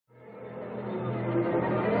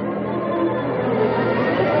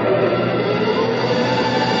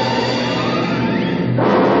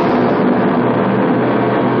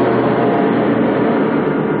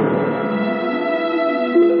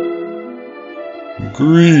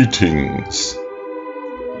Greetings!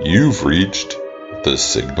 You've reached the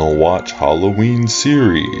Signal Watch Halloween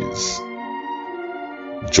series.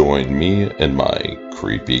 Join me and my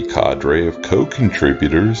creepy cadre of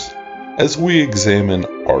co-contributors as we examine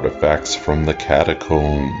artifacts from the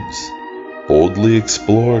catacombs, boldly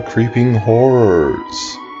explore creeping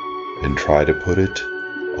horrors, and try to put it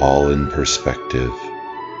all in perspective.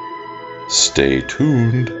 Stay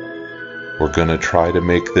tuned. We're gonna try to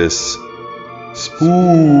make this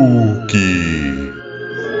spooky.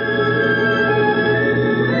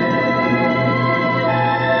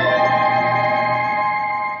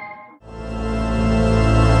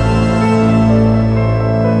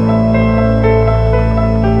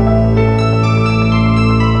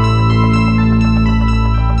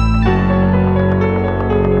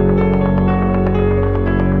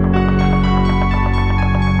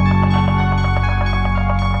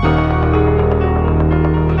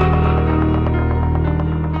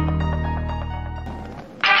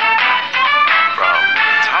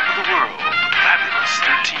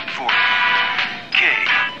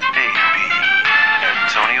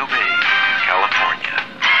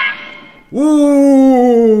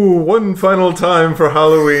 Final time for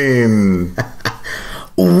Halloween.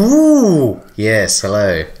 Ooh, yes,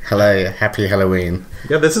 hello, happy Halloween.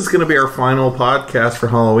 Yeah, this is going to be our final podcast for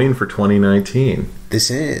Halloween for 2019.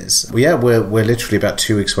 This is. Well, yeah, we're literally about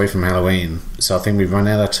 2 weeks away from Halloween, so I think we've run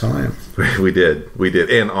out of time. We did.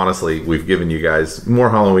 And honestly, we've given you guys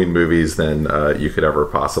more Halloween movies than you could ever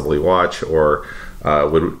possibly watch or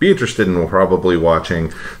would be interested in probably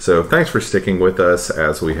watching. So thanks for sticking with us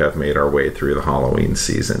as we have made our way through the Halloween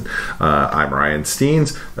season. I'm Ryan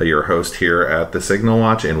Steens, your host here at the Signal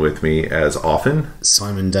Watch, and with me as often,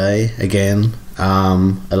 Simon Day again.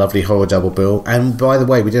 A lovely horror double bill. And by the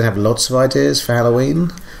way, we did have lots of ideas for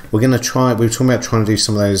Halloween. We were talking about trying to do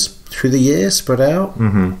some of those through the year, spread out,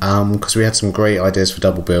 because we had some great ideas for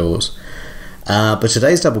double bills. But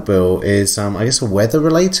today's double bill is, I guess, a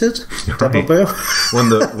weather-related double bill. when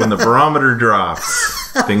the barometer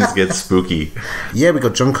drops, things get spooky. Yeah, we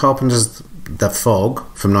got John Carpenter's The Fog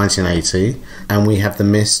from 1980, and we have The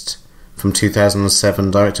Mist from 2007,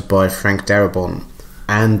 directed by Frank Darabont.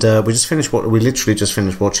 And we literally just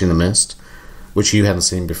finished watching The Mist, which you hadn't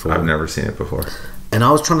seen before. I've never seen it before. And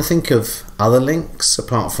I was trying to think of other links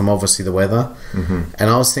apart from obviously the weather, and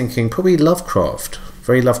I was thinking probably Lovecraft.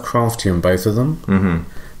 Very Lovecraftian, both of them.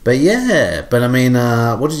 But I mean,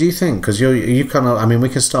 what did you think? Because you kind of, I mean, we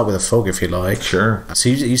can start with The Fog if you like. Sure. So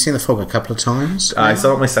you've seen The Fog a couple of times? I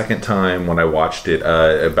saw it my second time when I watched it.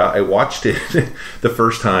 I watched it the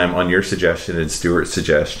first time on your suggestion and Stuart's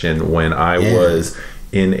suggestion when I was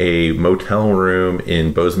in a motel room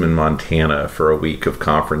in Bozeman, Montana for a week of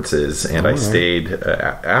conferences, and I stayed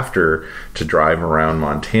after to drive around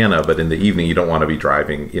Montana, but in the evening you don't want to be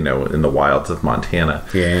driving, in the wilds of Montana.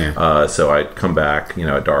 So I'd come back,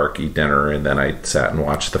 at dark, eat dinner, and then I sat and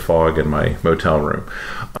watched The Fog in my motel room.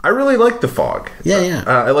 I really like The Fog.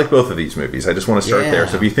 I like both of these movies. I just want to start there.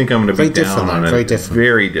 So if you think I'm going to be down on it,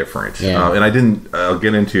 very different. And I'll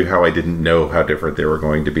get into how I didn't know how different they were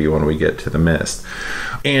going to be when we get to The Mist.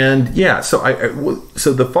 And so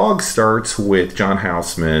The Fog starts with John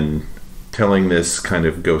Houseman telling this kind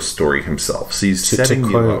of ghost story himself. So he's setting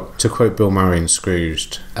you up. To quote Bill Murray in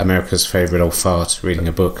Scrooged, America's favourite old fart reading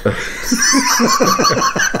a book.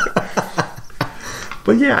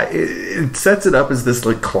 But it sets it up as this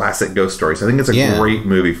classic ghost story. So I think it's a great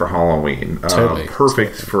movie for Halloween.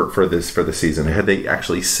 Perfect for the season. Had they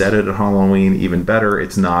actually set it at Halloween, even better.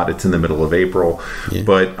 It's not. It's in the middle of April.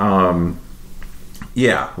 But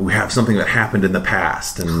we have something that happened in the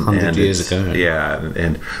past, and 100 years ago.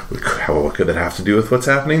 And what could that have to do with what's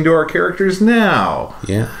happening to our characters now?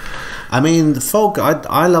 I mean, The Fog.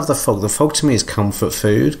 I love The Fog. The Fog to me is comfort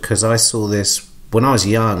food because I saw this when I was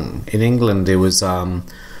young in England. It was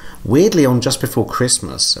weirdly on just before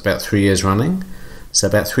Christmas, about 3 years running. So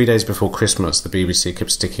about 3 days before Christmas, the BBC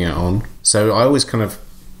kept sticking it on. So I always kind of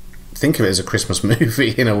think of it as a Christmas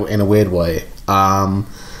movie in a weird way.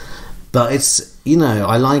 But it's,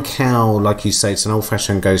 I like how, like you say, it's an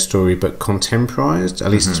old-fashioned ghost story, but contemporized,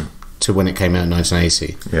 at least to when it came out in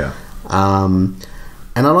 1980.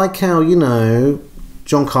 And I like how,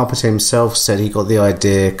 John Carpenter himself said he got the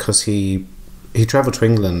idea because he travelled to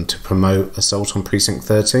England to promote Assault on Precinct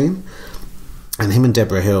 13. And him and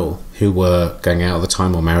Deborah Hill, who were going out at the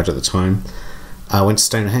time or married at the time, went to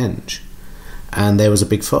Stonehenge. And there was a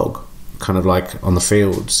big fog, kind of like on the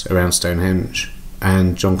fields around Stonehenge.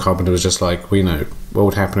 And John Carpenter was just like, we know what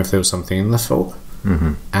would happen if there was something in the fog.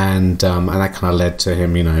 And that kind of led to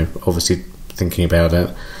him, obviously thinking about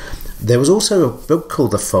it. There was also a book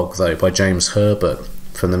called The Fog, though, by James Herbert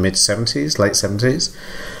from the mid-70s, late 70s.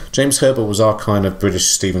 James Herbert was our kind of British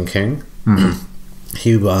Stephen King.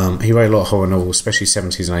 He wrote a lot of horror novels, especially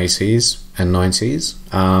 70s and 80s and 90s.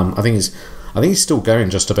 I think he's still going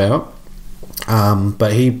just about.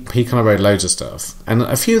 But he kind of wrote loads of stuff. And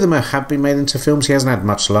a few of them have been made into films. He hasn't had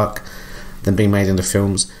much luck than being made into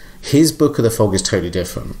films. His Book of the Fog is totally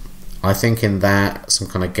different. I think in that some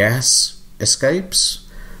kind of gas escapes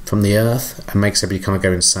from the earth and makes everybody kind of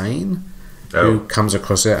go insane. Who comes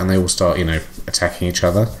across it and they all start, attacking each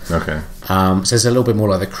other. Okay. So it's a little bit more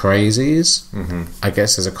like the Crazies, I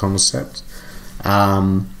guess, as a concept.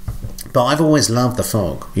 But I've always loved The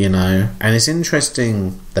Fog, and it's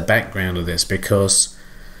interesting the background of this because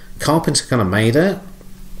Carpenter kind of made it.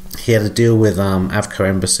 He had a deal with Avco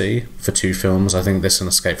Embassy for 2 films. I think this and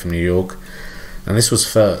Escape from New York, and this was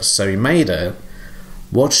first. So he made it,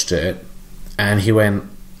 watched it, and he went,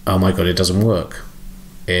 "Oh my god, it doesn't work.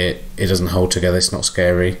 It doesn't hold together. It's not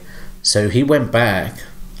scary." So he went back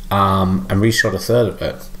and reshot a third of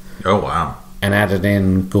it. Oh wow! And added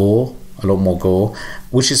in gore, a lot more gore,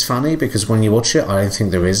 which is funny because when you watch it, I don't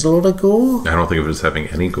think there is a lot of gore. I don't think of it as having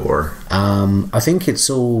any gore. I think it's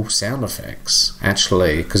all sound effects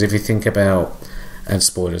actually, because if you think about, and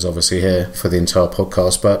spoilers obviously here for the entire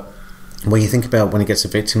podcast, but when you think about when he gets a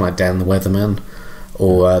victim like Dan the Weatherman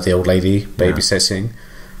or the old lady babysitting. Yeah.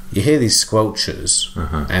 You hear these squelches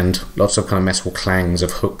and lots of kind of metal clangs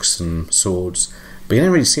of hooks and swords, but you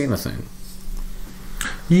don't really see anything.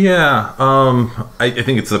 Yeah, I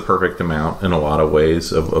think it's the perfect amount in a lot of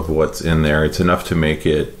ways of what's in there. It's enough to make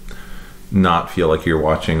it not feel like you're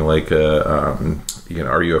watching like a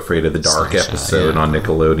Are You Afraid of the Dark episode on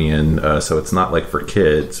Nickelodeon. So it's not like for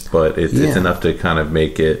kids, but it's enough to kind of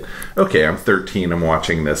make it, okay, I'm 13, I'm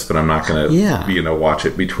watching this, but I'm not going to watch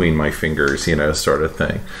it between my fingers, sort of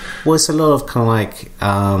thing. Well, it's a lot of kind of like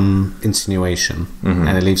insinuation,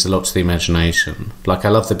 and it leaves a lot to the imagination. Like I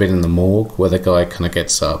love the bit in the morgue where the guy kind of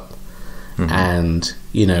gets up and,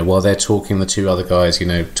 while they're talking, the 2 other guys,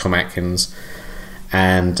 Tom Atkins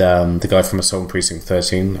and the guy from Assault on Precinct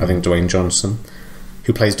 13, I think Dwayne Johnson,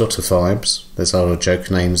 who plays Dr. Phibes. There's a lot of joke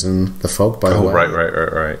names in The Fog, by the way.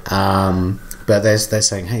 Right. But they're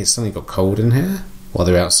saying, hey, it's suddenly got cold in here while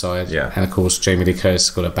they're outside. Yeah. And of course, Jamie Lee Curtis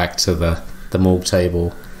got her back to the morgue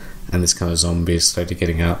table, and this kind of zombie is slowly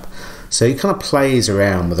getting up. So he kind of plays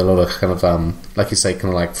around with a lot of kind of, like you say, kind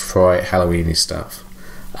of like Fright, Halloween-y stuff.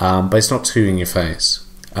 But it's not too in your face.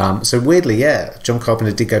 So weirdly, John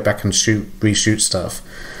Carpenter did go back and reshoot stuff.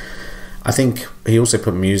 I think he also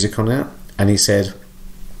put music on it, and he said,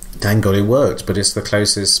 thank God it worked, but it's the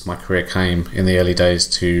closest my career came in the early days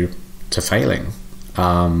to failing.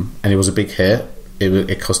 And it was a big hit.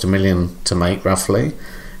 It cost $1 million to make, roughly.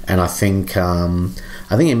 And I think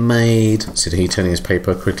it made, so he turning his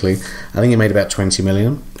paper quickly, I think it made about $20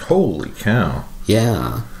 million. Holy cow.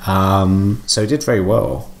 Yeah. So it did very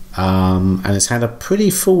well. And it's had a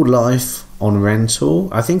pretty full life on rental.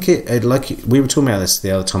 I think it like we were talking about this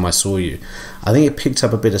the other time I saw you. I think it picked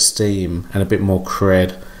up a bit of steam and a bit more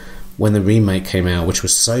cred when the remake came out, which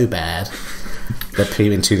was so bad that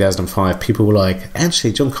in 2005 people were like,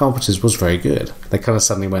 actually John Carpenter's was very good. They kind of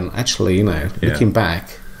suddenly went, actually, looking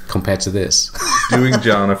back compared to this, doing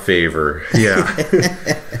John a favor.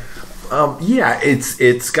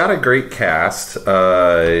 It's got a great cast.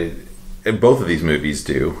 Both of these movies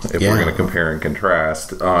do, if we're going to compare and contrast.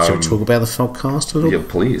 Should we talk about the Fog cast a little? Yeah,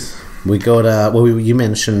 please. We got, you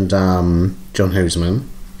mentioned John Houseman,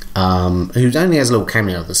 who only has a little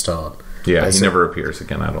cameo at the start. Yeah, he never appears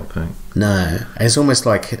again, I don't think. No. It's almost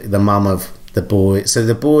like the mum of the boy. So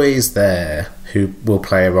the boy's there who will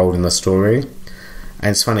play a role in the story.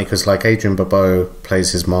 And it's funny because, like, Adrienne Barbeau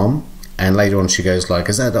plays his mom, and later on she goes, like,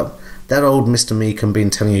 is that old Mr. Meekum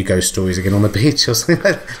been telling you ghost stories again on the beach or something?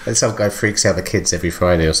 Like some guy freaks out the kids every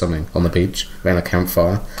Friday or something on the beach around a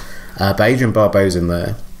campfire. But Adrienne Barbeau's in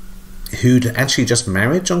there, who'd actually just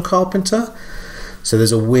married John Carpenter. So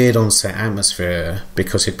there's a weird on-set atmosphere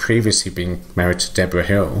because he'd previously been married to Deborah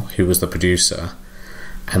Hill, who was the producer.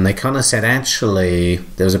 And they kind of said, actually,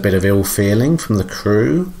 there was a bit of ill feeling from the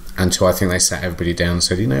crew until I think they sat everybody down and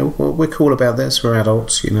said, well, we're cool about this, we're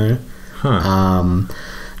adults,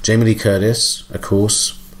 Jamie Lee Curtis, of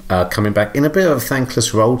course, coming back in a bit of a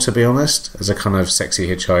thankless role, to be honest, as a kind of sexy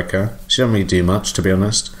hitchhiker. She doesn't really do much, to be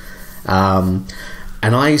honest. And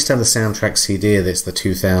I used to have the soundtrack CD of this, the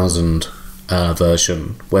 2000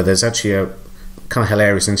 version, where there's actually a kind of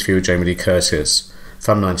hilarious interview with Jamie Lee Curtis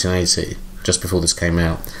from 1980, just before this came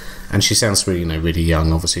out. And she sounds really, really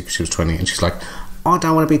young, obviously, because she was 20. And she's like, I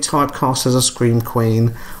don't want to be typecast as a scream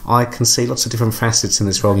queen. I can see lots of different facets in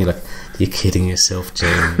this role. And you're like, you're kidding yourself,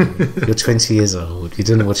 Jen. You're 20 years old. You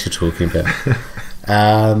don't know what you're talking about.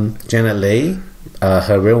 Janet Leigh,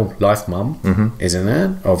 her real life mum, is in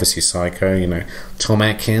it. Obviously Psycho, you know. Tom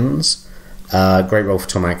Atkins, great role for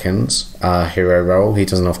Tom Atkins. Hero role. He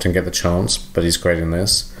doesn't often get the chance, but he's great in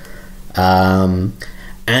this. And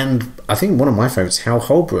I think one of my favourites, Hal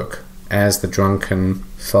Holbrook, as the drunken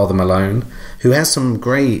Father Malone, who has some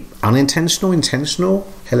great intentional,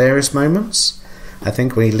 hilarious moments. I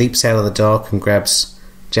think when he leaps out of the dark and grabs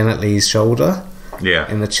Janet Leigh's shoulder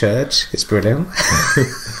in the church, it's brilliant.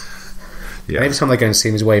 And every time they go and see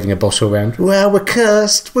him, he's waving a bottle around. Well, we're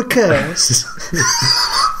cursed. The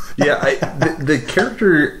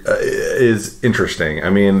character is interesting. I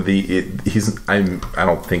mean, I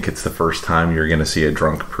don't think it's the first time you're going to see a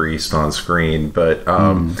drunk priest on screen, but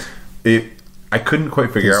I couldn't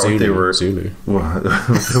quite figure out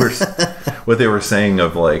what they were saying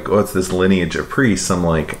of like, what's this lineage of priests? I'm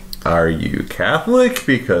like, are you Catholic?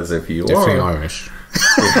 Because if you definitely are Irish. So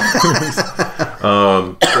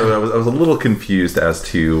I was a little confused as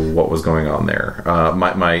to what was going on there.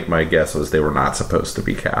 My guess was they were not supposed to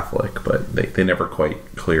be Catholic, but they never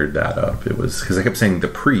quite cleared that up. It was because I kept saying the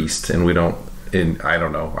priest, and we don't. I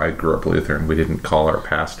don't know. I grew up Lutheran. We didn't call our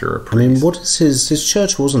pastor a priest. I mean, what is his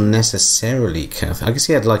church wasn't necessarily Catholic. I guess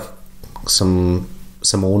he had like some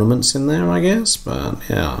ornaments in there, I guess, but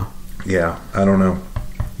yeah. Yeah, I don't know.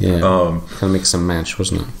 Yeah, kind of mix and match,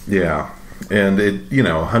 wasn't it? Yeah. And it,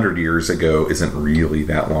 100 years ago isn't really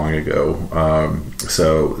that long ago.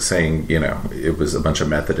 So saying, it was a bunch of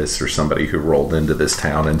Methodists or somebody who rolled into this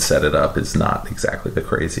town and set it up is not exactly the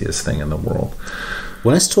craziest thing in the world.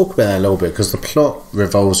 Well, let's talk about that a little bit, because the plot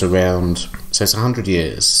revolves around, so it's 100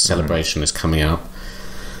 years celebration is coming up.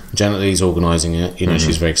 Janet Leigh's organising it,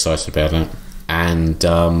 she's very excited about it. And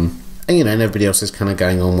everybody else is kind of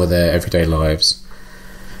going on with their everyday lives.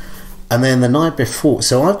 And then the night before,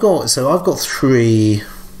 so I've got three.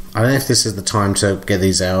 I don't know if this is the time to get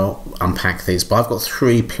these out, unpack these, but I've got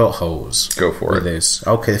three plot holes. Go for it. This.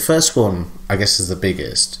 Okay, the first one, I guess, is the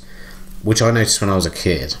biggest, which I noticed when I was a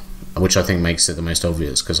kid, which I think makes it the most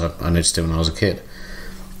obvious, because I noticed it when I was a kid.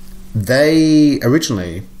 They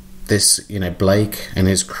originally, Blake and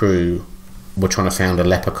his crew were trying to found a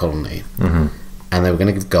leper colony, and they were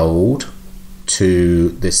going to give gold to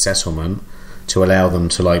this settlement to allow them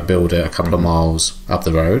to build it a couple of miles up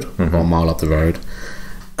the road, or a mile up the road.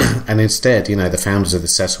 And instead, the founders of the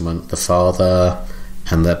settlement, the father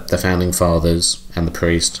and the founding fathers and the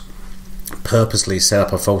priest, purposely set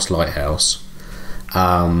up a false lighthouse.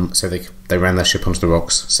 So they ran their ship onto the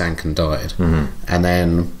rocks, sank and died. And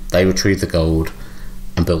then they retrieved the gold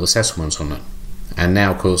and built the settlements on it. And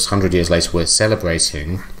now, of course, 100 years later, we're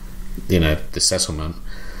celebrating, the settlement.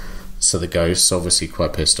 So the ghosts, obviously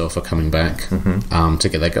quite pissed off, are coming back to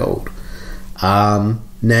get their gold.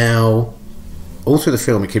 Now, all through the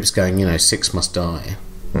film, it keeps going, 6 must die.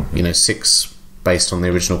 6 based on the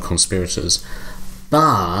original conspirators.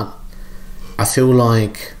 But I feel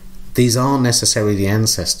like these aren't necessarily the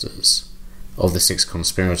ancestors of the 6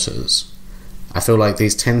 conspirators. I feel like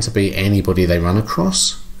these tend to be anybody they run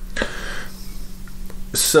across.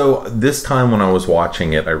 So this time when I was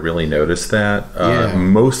watching it, I really noticed that,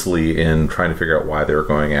 mostly in trying to figure out why they were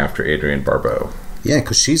going after Adrienne Barbeau. Yeah,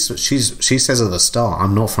 because she says at the start,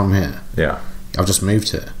 I'm not from here. Yeah. I've just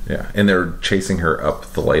moved here. Yeah, and they're chasing her up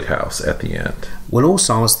the lighthouse at the end. Well,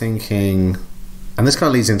 also I was thinking, and this kind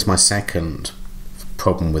of leads into my second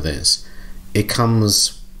problem with this,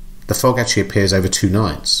 the fog actually appears over 2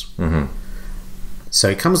 nights. So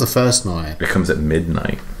it comes the first night. It comes at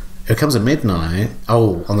midnight. It comes at midnight.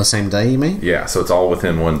 Oh, on the same day, you mean? Yeah, so it's all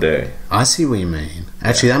within one day. I see what you mean.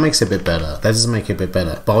 Actually, that makes it a bit better. That does make it a bit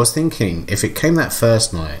better. But I was thinking, if it came that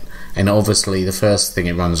first night, and obviously the first thing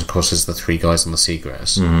it runs across is the 3 guys on the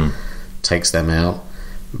seagrass, takes them out,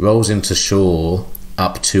 rolls into shore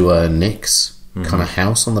up to Nick's kind of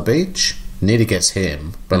house on the beach, nearly gets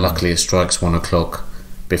him, but luckily it strikes 1 o'clock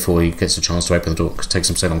before he gets a chance to open the door, because it takes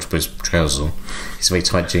him so long to put his trousers on. He's very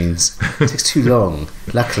tight jeans. It takes too long,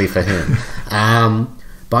 luckily for him.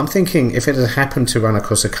 But I'm thinking, if it had happened to run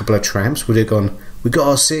across a couple of tramps, would it have gone, we got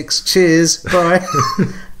our 6, cheers, bye,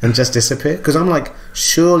 and just disappear? Because I'm like,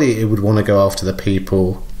 surely it would want to go after the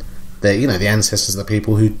people, the ancestors of the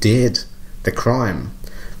people who did the crime,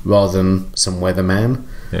 rather than some weatherman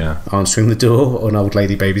answering the door or an old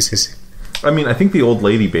lady babysitting. I mean, I think the old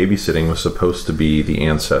lady babysitting was supposed to be the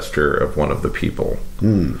ancestor of one of the people.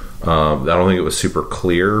 I don't think it was super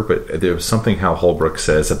clear, but there was something Hal Holbrook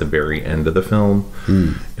says at the very end of the film.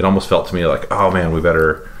 It almost felt to me like, oh man, we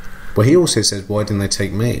better Well, he also says, why didn't they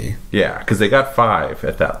take me? Yeah, because they got 5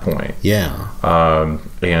 at that point. Yeah.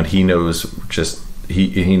 And he knows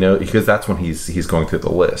he knows, because that's when he's going through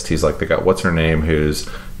the list. He's like, they got what's her name, who's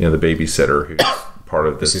the babysitter, who's part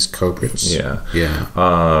of this. This is Cobras. Yeah. Yeah.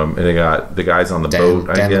 And they got the guys on the boat,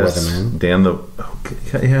 I guess. Dan the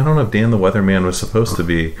Weatherman. I don't know if Dan the Weatherman was supposed to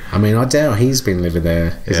be. I mean, I doubt he's been living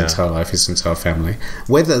there his entire life, his entire family.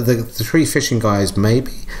 Whether the 3 fishing guys,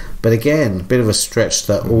 maybe. But again, a bit of a stretch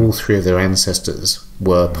that all 3 of their ancestors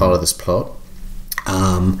were part of this plot.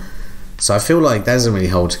 So I feel like that doesn't really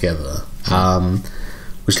hold together.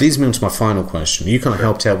 Which leads me on to my final question. You kind of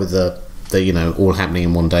helped out with the all happening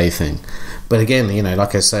in one day thing. But again,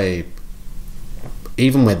 like I say,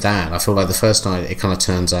 even with that, I feel like the first night it kind of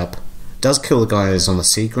turns up, does kill the guys on the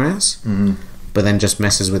seagrass, but then just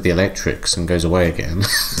messes with the electrics and goes away again.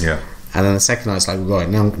 Yeah. And then the second night it's like, right,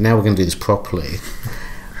 now we're going to do this properly.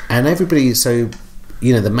 And everybody, so,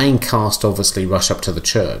 the main cast obviously rush up to the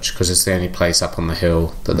church because it's the only place up on the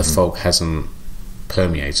hill that the fog hasn't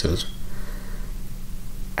permeated.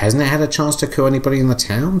 Hasn't it had a chance to kill anybody in the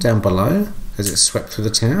town down below? Has it swept through the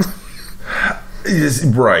town?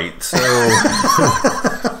 Right. So,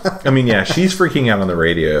 I mean, yeah, she's freaking out on the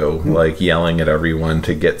radio, like yelling at everyone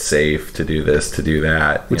to get safe, to do this, to do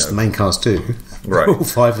that. Which the main cast do. Right. All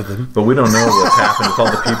 5 of them. But we don't know what's happened with all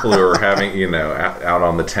the people who are having, out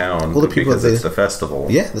on the town, all the people because it's the festival.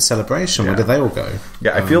 Yeah, the celebration. Where did they all go?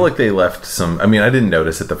 Yeah, I feel like they left some. I mean, I didn't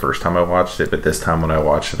notice it the first time I watched it, but this time when I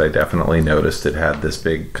watched it, I definitely noticed it had this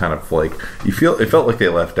big kind of like, it felt like they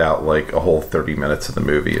left out like a whole 30 minutes of the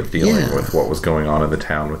movie of dealing with what was going on in the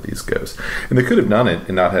town with these ghosts. And they could have done it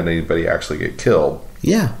and not had anybody actually get killed.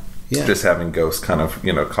 Yeah. Yeah. Just having ghosts kind of,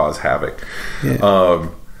 cause havoc. Yeah.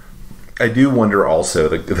 I do wonder also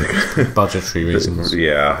the budgetary reasons.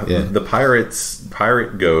 The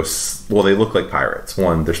pirate ghosts. Well, they look like pirates.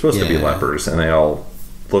 One, they're supposed to be lepers, and they all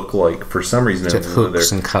look like, for some reason,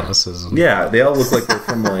 hooks and cutlasses. They all look like they're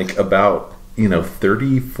from like about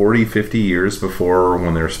 30, 40, 50 years before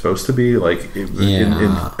when they're supposed to be. Like,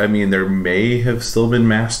 I mean, there may have still been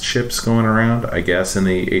mast ships going around, I guess, in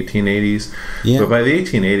the 1880s. Yeah. But by the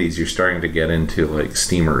 1880s, you're starting to get into like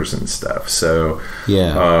steamers and stuff. So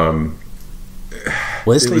it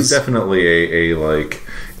was definitely a like,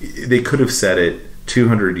 they could have set it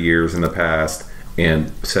 200 years in the past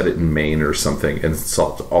and set it in Maine or something and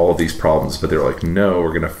solved all of these problems, but they're like, no, we're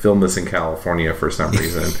going to film this in California for some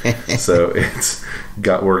reason. So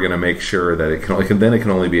we're going to make sure that it can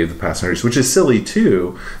only be the passengers, which is silly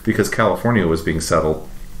too, because California was being settled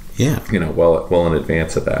well in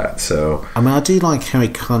advance of that. So I mean, I do like how he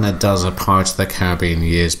kind of does a Pirates of the Caribbean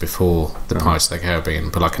years before the Pirates of the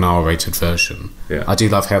Caribbean, but like an R-rated version. Yeah. I do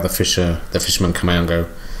love how the fishermen come out and go,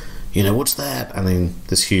 what's that? And then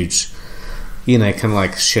this huge, kind of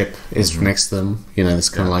like ship is next to them. This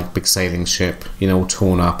kind of like big sailing ship, all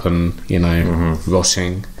torn up and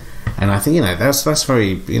rotting. And I think that's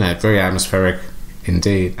very very atmospheric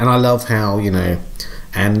indeed. And I love how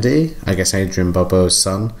Andy, I guess Adrian Barbeau's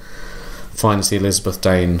son, finds the Elizabeth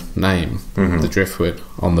Dane name, the driftwood,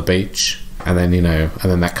 on the beach, and then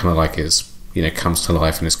that kind of like is comes to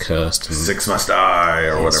life and is cursed. And 6 must die,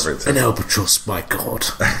 or whatever it's an albatross, my God,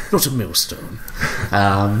 not a millstone.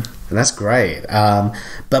 And that's great.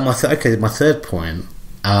 But my third point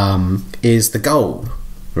is the gold,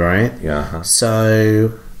 right? Yeah.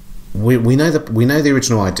 So we know the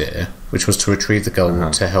original idea, which was to retrieve the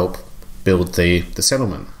gold to help build the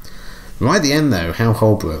settlement. Right at the end, though, Hal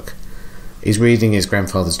Holbrook is reading his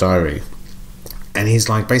grandfather's diary, and he's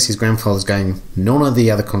like, basically his grandfather's going, none of the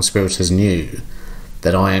other conspirators knew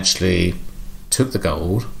that I actually took the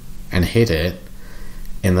gold and hid it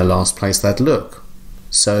in the last place they'd look.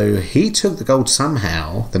 So he took the gold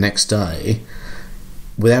somehow the next day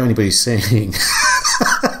without anybody seeing.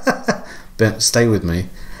 But stay with me.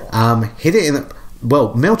 Hid it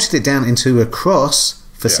melted it down into a cross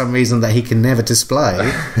for some reason that he can never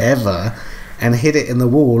display ever, and hid it in the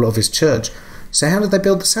wall of his church. So how did they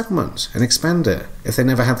build the settlement and expand it if they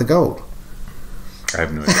never had the gold? I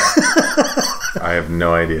have no idea. I have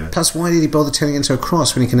no idea. Plus, why did he bother turning it into a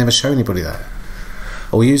cross when he can never show anybody that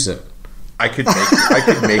or use it? I could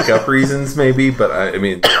make up reasons maybe, but I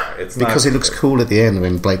mean, it's not because it looks cool at the end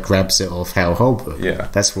when Blake grabs it off Hal Holbrook. Yeah,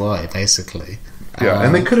 that's why basically. Yeah,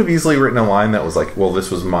 and they could have easily written a line that was like, well,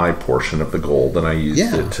 this was my portion of the gold and I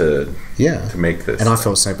used it to make this. And I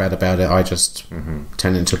felt so bad about it, I just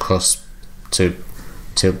turned into a cross to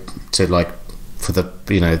like for the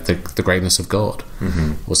the greatness of God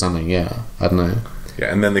or something. Yeah, I don't know.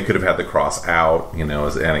 Yeah, and then they could have had the cross out,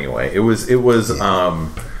 anyway. It was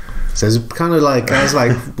So it's kind of like, I was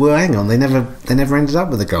like, well, hang on, they never ended up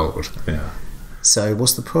with the gold. Yeah. So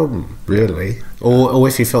what's the problem, really? Or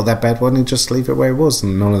if you felt that bad, why didn't you just leave it where it was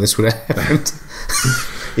and none of this would have happened?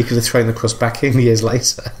 You could have thrown the cross back in years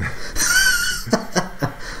later.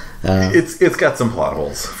 It's got some plot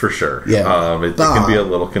holes for sure. Yeah, it can be a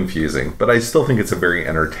little confusing, but I still think it's a very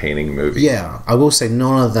entertaining movie. Yeah, I will say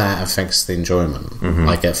none of that affects the enjoyment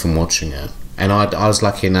I get from watching it. And I was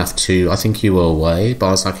lucky enough to, I think you were away, but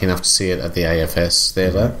I was lucky enough to see it at the AFS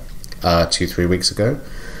Theatre 2-3 weeks ago,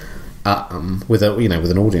 with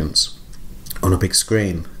an audience on a big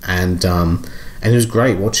screen, and it was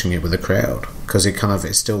great watching it with a crowd because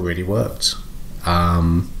it still really worked.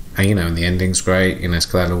 And and the ending's great. It's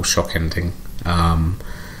got that little shock ending. It kind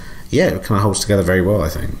of holds together very well, I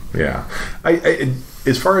think. Yeah, I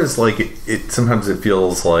as far as like it sometimes it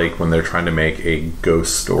feels like when they're trying to make a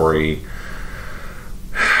ghost story,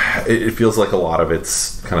 it feels like a lot of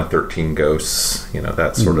it's kind of 13 Ghosts,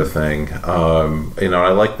 that sort of thing. I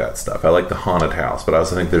like that stuff. I like the haunted house, but I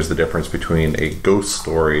also think there's the difference between a ghost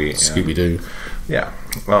story and Scooby-Doo. Yeah,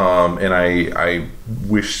 and I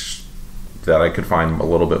wish that I could find a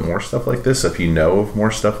little bit more stuff like this. If you know of more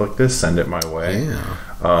stuff like this, send it my way. Yeah.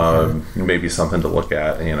 Maybe something to look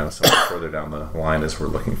at, something further down the line as we're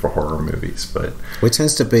looking for horror movies. But it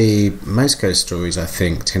tends to be, most ghost stories, I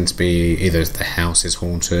think, tend to be either the house is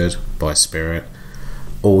haunted by a spirit,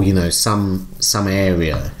 or some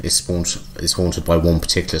area is haunted by one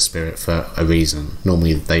particular spirit for a reason.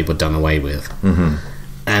 Normally they were done away with,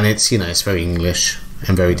 and it's it's very English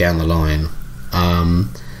and very down the line.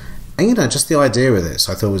 And just the idea of this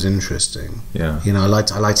I thought was interesting. Yeah. I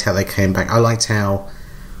liked how they came back. I liked how,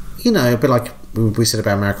 a bit like we said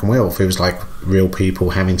about American Werewolf, it was like real people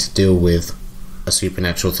having to deal with a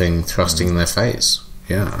supernatural thing thrusting in their face.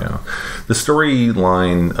 Yeah. The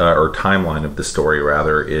storyline or timeline of the story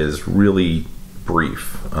rather is really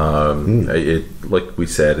brief. It, like we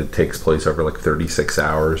said, it takes place over like 36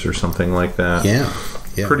 hours or something like that. Yeah.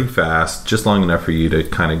 Pretty fast, just long enough for you to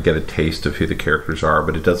kind of get a taste of who the characters are,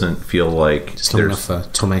 but it doesn't feel like just long enough for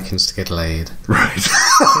Tom Atkins to get laid. Right.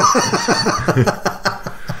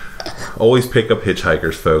 Always pick up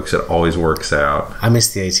hitchhikers, folks. It always works out. I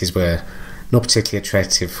miss the 80s where not particularly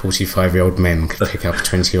attractive 45-year-old men could pick up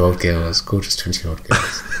 20-year-old girls, gorgeous 20-year-old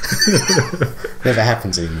girls. Never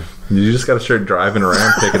happens anymore. You just got to start driving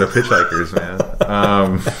around picking up hitchhikers, man.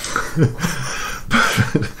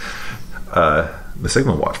 The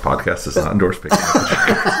Sigma Watch podcast is not endorsed picking up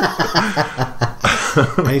hitchhikers.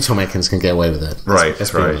 Only Tom Atkins can get away with it.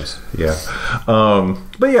 That's right. Nice. Yeah.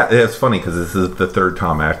 But yeah, it's funny because this is the third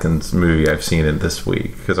Tom Atkins movie I've seen in this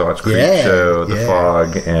week, because I watched Creepshow, The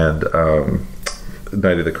Fog, and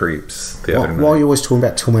Night of the Creeps the other night. Why are you always talking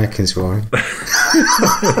about Tom Atkins, Ryan?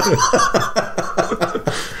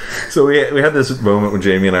 So we had this moment when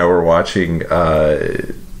Jamie and I were watching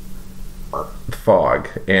The Fog,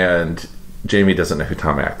 and Jamie doesn't know who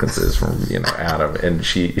Tom Atkins is from Adam, and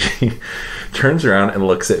she turns around and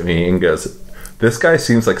looks at me and goes, "This guy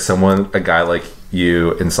seems like a guy like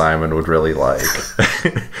you and Simon would really like."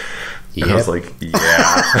 And I was like,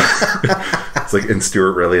 "Yeah." It's like, and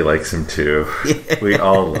Stuart really likes him too. Yeah. We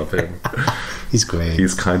all love him. He's great.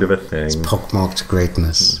 He's kind of a thing. He's pockmarked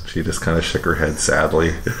greatness. She just kind of shook her head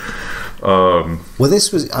sadly. Well,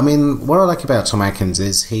 this was, what I like about Tom Atkins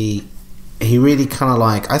is he really kind of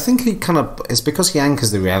I think he kind of, it's because he anchors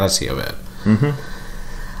the reality of it.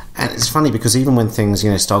 And it's funny because even when things,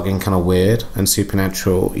 start getting kind of weird and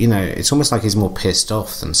supernatural, it's almost like he's more pissed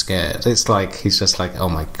off than scared. It's like, he's just like, oh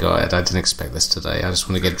my God, I didn't expect this today. I just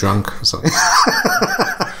want to get drunk or something.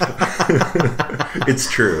 It's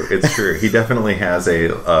true. He definitely has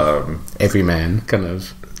a... everyman kind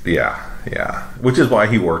of... Yeah. Which is why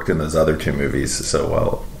he worked in those other two movies so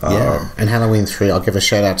well. And Halloween 3, I'll give a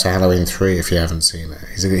shout out to Halloween 3 if you haven't seen it.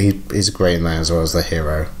 He's great in that as well as the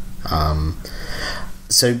hero.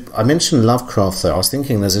 So I mentioned Lovecraft though. I was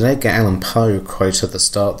thinking there's an Edgar Allan Poe quote at the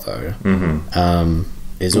start though.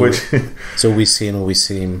 Is all we see and all we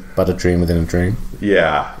seem but a dream within a dream.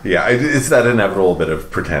 Yeah. It's that inevitable bit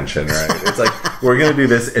of pretension, right? It's like, we're going to do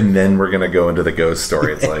this and then we're going to go into the ghost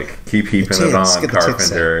story. It's like, keep heaping it on,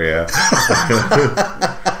 Carpenter. Yeah.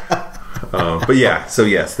 But yeah, so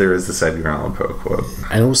yes, there is this Edgar Allan Poe quote.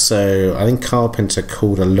 And also, I think Carpenter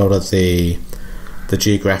called a lot of the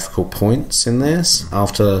geographical points in this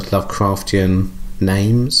after Lovecraftian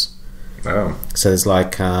names. Oh. So there's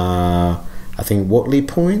I think Watley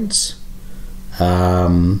Point,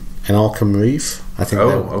 and Arkham Reef, I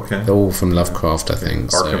think they're all from Lovecraft, I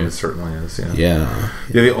think. Arkham certainly is, yeah.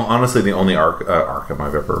 Yeah. Honestly, the only Arkham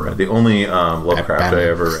I've ever read, the only Lovecraft I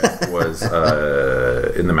ever read was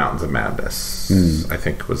In the Mountains of Madness, I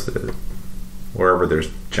think was the... Wherever there's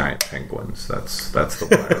giant penguins, that's the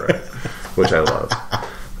one I read, which I love.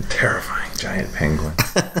 The terrifying giant penguin.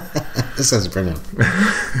 This sounds brilliant.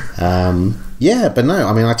 Yeah, but no,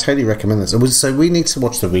 I mean, I totally recommend this. So we need to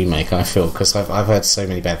watch the remake, I feel, because I've heard so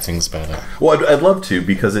many bad things about it. Well, I'd love to,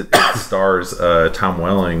 because it stars Tom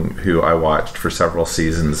Welling, who I watched for several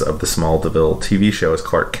seasons of the Smallville TV show as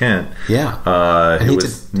Clark Kent. Yeah. He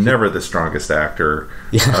was never the strongest actor.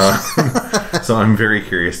 Yeah. So I'm very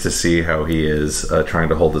curious to see how he is trying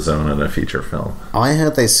to hold his own in a feature film. I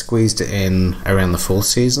heard they squeezed it in around the 4th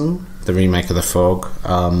season, the remake of The Fog.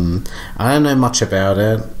 I don't know much about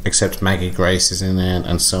it, except Maggie Grace is in it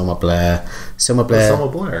and Selma Blair. Selma Blair. Selma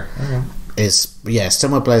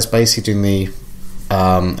Blair is basically doing the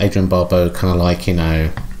Adrian Barbeau kind of like,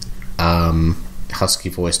 husky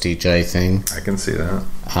voice DJ thing. I can see that.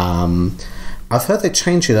 I've heard they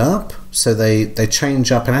change it up, so they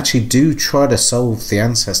change up and actually do try to solve the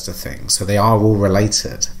ancestor thing, so they are all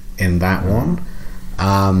related in that one.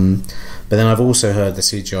 But then I've also heard the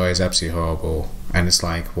CGI is absolutely horrible, and it's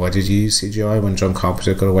like, why did you use CGI when John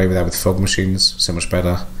Carpenter got away with that with fog machines? So much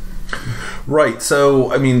better. Right.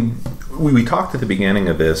 So, I mean, we talked at the beginning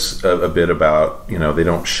of this a bit about, they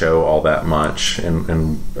don't show all that much,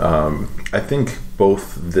 and I think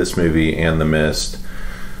both this movie and The Mist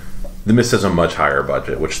has a much higher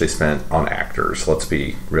budget, which they spent on actors, let's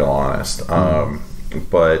be real honest.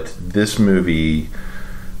 But this movie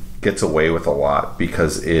gets away with a lot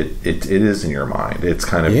because it is in your mind. It's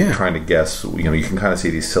kind of trying to guess, you can kind of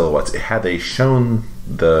see these silhouettes. Had they shown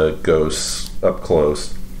the ghosts up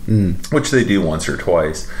close, which they do once or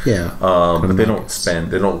twice, but they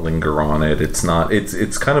don't linger on it. It's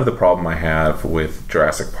kind of the problem I have with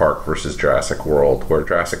Jurassic Park versus Jurassic World, where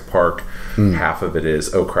Jurassic Park, half of it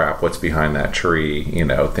is, oh crap, what's behind that tree,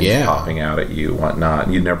 things popping out at you,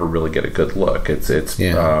 whatnot. You never really get a good look.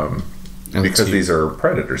 Because these are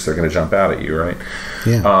predators, they're going to jump out at you, right?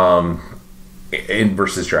 Yeah.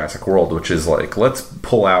 Versus Jurassic World, which is like, let's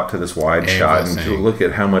pull out to this wide shot and look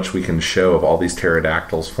at how much we can show of all these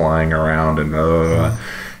pterodactyls flying around and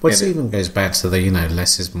Which even goes back to the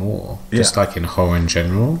less is more, just like in horror in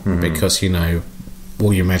general, because all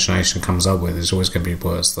your imagination comes up with is always going to be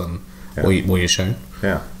worse than what you're shown.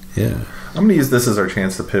 Yeah. I'm going to use this as our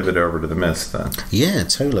chance to pivot over to The Mist then. Yeah,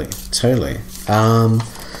 totally.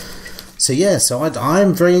 So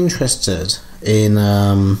I'm very interested in,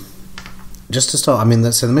 just to start,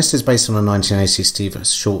 The Mist is based on a 1980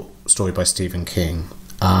 short story by Stephen King.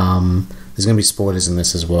 There's going to be spoilers in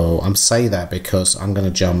this as well. I'm saying that because I'm going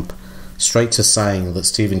to jump straight to saying that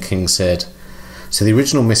Stephen King said, so the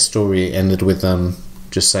original Mist story ended with them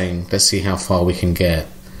just saying, let's see how far we can get,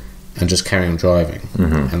 and just carry on driving,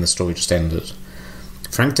 and the story just ended.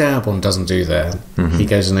 Frank Darabont doesn't do that. He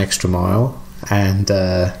goes an extra mile, and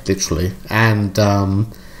literally, and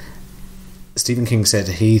Stephen King said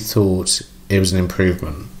he thought it was an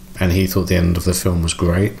improvement, and he thought the end of the film was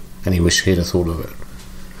great, and he wished he'd have thought of it.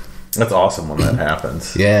 That's awesome when that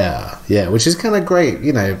happens. Yeah, which is kind of great.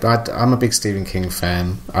 I'm a big Stephen King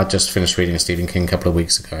fan. I just finished reading a Stephen King a couple of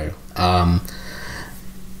weeks ago.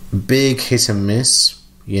 Big hit and miss,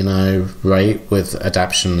 rate with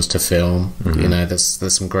adaptations to film.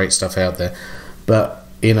 There's some great stuff out there, but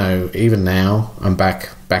even now, I'm back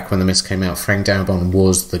when The Mist came out, Frank Darabont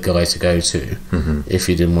was the guy to go to if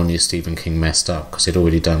you didn't want your Stephen King messed up, because he'd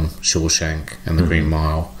already done Shawshank and The Green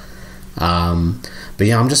Mile. But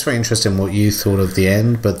I'm just very interested in what you thought of the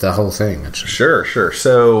end, but the whole thing, actually. Sure.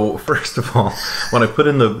 So, first of all, when I put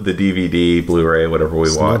in the DVD, Blu-ray, whatever we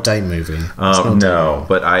watched... It's not a day movie. No,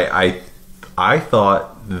 but I thought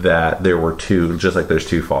that there were two, just like there's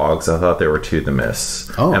two fogs, I thought there were two The Mists.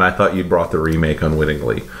 Oh. And I thought you brought the remake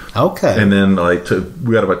unwittingly. Okay. And then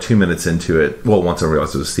we got about 2 minutes into it. Well, once I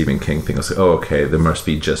realized it was a Stephen King thing, I was like, oh, okay, there must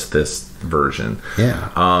be just this version.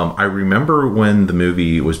 Yeah. I remember when the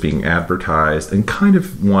movie was being advertised and kind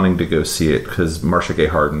of wanting to go see it because Marcia Gay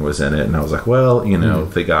Harden was in it. And I was like, well,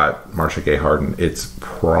 if they got Marcia Gay Harden, it's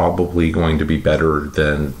probably going to be better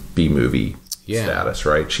than B-movie status,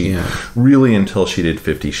 right? She really, until she did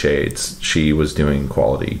 50 Shades, she was doing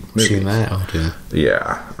quality movies. She in that? Okay.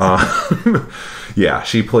 Yeah. Yeah,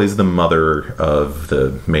 she plays the mother of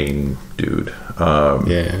the main dude.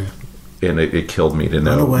 And it killed me to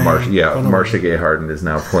know. Marcia Gay Harden is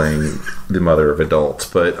now playing the mother of adults.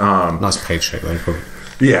 But nice paycheck, though.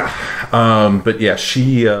 Yeah. But yeah,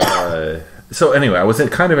 she... So anyway, I was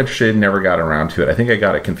kind of interested, never got around to it. I think I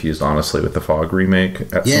got it confused, honestly, with the Fog remake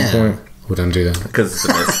at some point. We don't do that. Because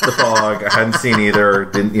the Fog, I hadn't seen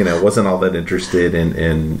either. Wasn't all that interested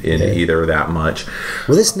in either that much.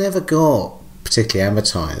 Well, this never got particularly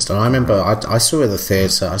advertised. And I remember I saw it at the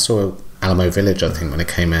theatre. I saw Alamo Village, I think, when it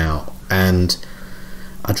came out. And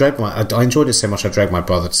I enjoyed it so much I dragged my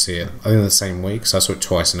brother to see it. I think the same week, so I saw it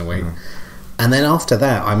twice in a week. And then after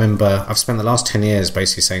that, I remember I've spent the last 10 years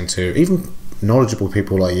basically saying to even knowledgeable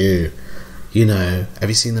people like you, have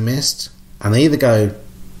you seen The Mist? And they either go,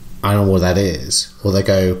 I don't know what that is, or they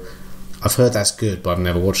go, I've heard that's good, but I've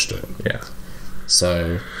never watched it. Yeah.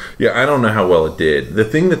 So... Yeah, I don't know how well it did. The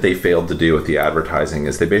thing that they failed to do with the advertising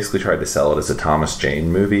is they basically tried to sell it as a Thomas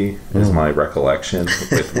Jane movie, is my recollection,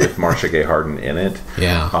 with Marcia Gay Harden in it.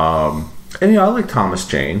 Yeah. And I like Thomas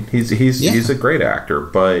Jane. He's a great actor,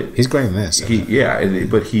 but he's great in this.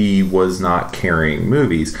 But he was not carrying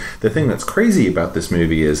movies. The thing that's crazy about this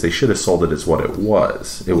movie is they should have sold it as what it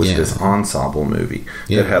was. It was this ensemble movie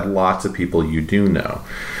that had lots of people you do know.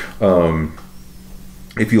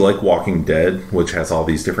 If you like Walking Dead, which has all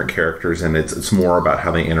these different characters, and it's more about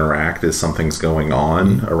how they interact as something's going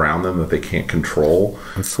on around them that they can't control.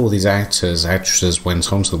 And for these actresses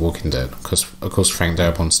went on to The Walking Dead, because, of course, Frank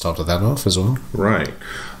Darabont started that off as well. Right.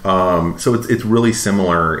 So it's really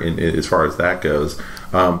similar as far as that goes.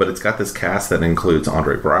 But it's got this cast that includes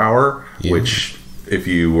Andre Braugher, which... If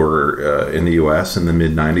you were in the U.S. in the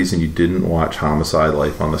mid-'90s and you didn't watch Homicide: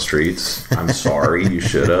 Life on the Streets, I'm sorry, you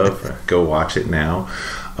should have. Go watch it now.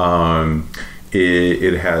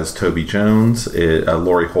 It has Toby Jones,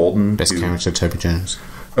 Laurie Holden. Best character, Toby Jones.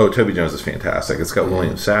 Oh, Toby Jones is fantastic. It's got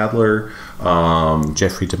William Sadler.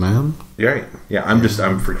 Jeffrey DeMann. Yeah. I'm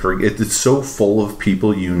it's so full of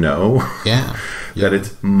people that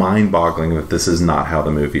it's mind-boggling that this is not how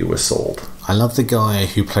the movie was sold. I love the guy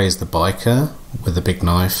who plays the biker with the big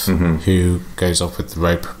knife, who goes off with the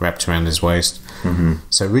rope wrapped around his waist.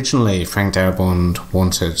 So originally, Frank Darabont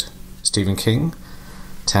wanted Stephen King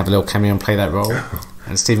to have a little cameo and play that role.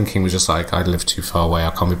 And Stephen King was just like, I live too far away, I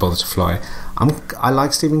can't be bothered to fly. I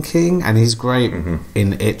like Stephen King, and he's great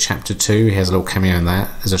in It Chapter 2. He has a little cameo in that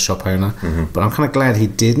as a shop owner. But I'm kind of glad he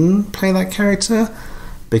didn't play that character,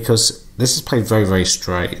 because this is played very, very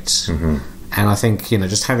straight. And I think,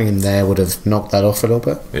 just having him there would have knocked that off a little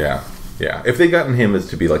bit. Yeah. If they'd gotten him as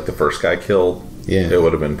to be like the first guy killed, it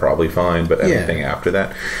would have been probably fine. But anything after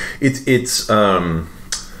that,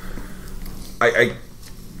 I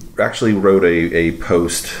actually wrote a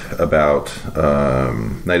post about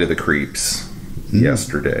Night of the Creeps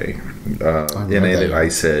yesterday. In it, I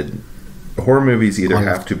said, horror movies either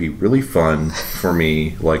have to be really fun for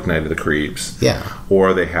me, like Night of the Creeps,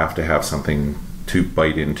 or they have to have something to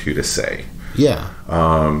bite into to say.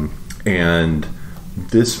 And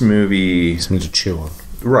this movie... Something to chew on.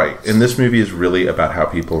 Right. And this movie is really about how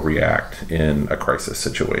people react in a crisis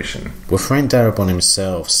situation. Well, Frank Darabont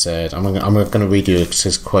himself said... I'm going to read you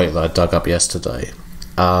his quote that I dug up yesterday.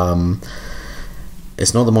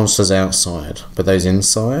 It's not the monsters outside, but those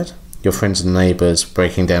inside, your friends and neighbours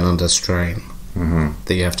breaking down under strain,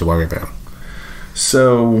 that you have to worry about.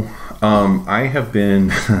 So, I have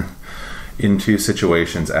been... into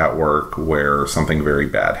situations at work where something very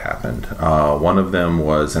bad happened. One of them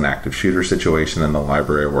was an active shooter situation in the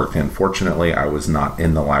library I worked in. Fortunately, I was not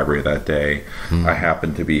in the library that day. I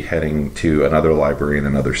happened to be heading to another library in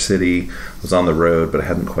another city. I was on the road, but I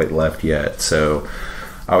hadn't quite left yet. So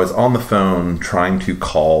I was on the phone trying to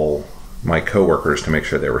call my coworkers to make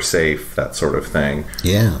sure they were safe, that sort of thing.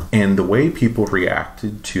 And the way people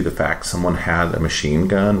reacted to the fact someone had a machine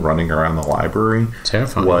gun running around the library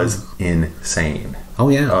was insane.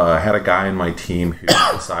 I had a guy in my team who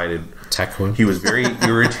decided he was very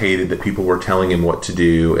irritated that people were telling him what to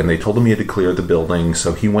do, and they told him he had to clear the building,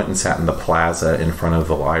 so he went and sat in the plaza in front of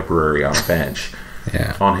the library on a bench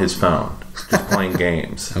on his phone, just playing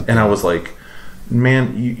games. And I was like,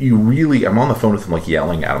 man, you really... I'm on the phone with him, like,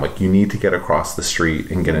 yelling at him, like, you need to get across the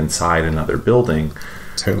street and get inside another building.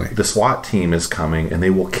 Totally. The SWAT team is coming, and they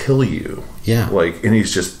will kill you. Like, and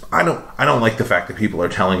he's just... I don't like the fact that people are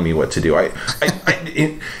telling me what to do.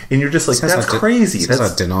 And you're just like, that's crazy. That's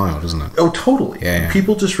like denial, doesn't it? Oh, totally.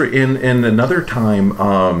 People just... In another time,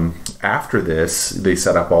 after this, they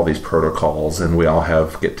set up all these protocols, and we all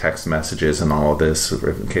get text messages and all of this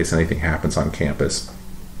in case anything happens on campus.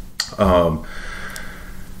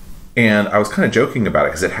 And I was kind of joking about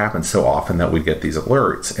it because it happened so often that we'd get these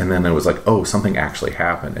alerts. And then it was like, oh, something actually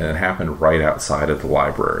happened. And it happened right outside of the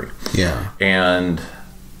library. And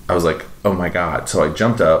I was like, oh my God. So I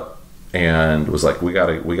jumped up and was like, we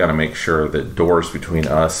gotta make sure that doors between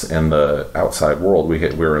us and the outside world, we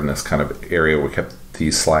were in this kind of area where we kept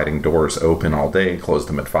these sliding doors open all day, closed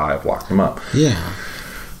them at 5, locked them up. Yeah.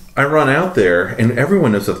 I run out there, and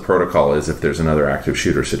everyone knows what the protocol is if there's another active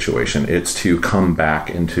shooter situation. It's to come back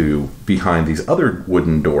into behind these other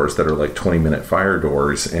wooden doors that are like 20-minute fire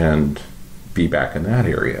doors and be back in that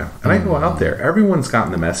area. And I go out there. Everyone's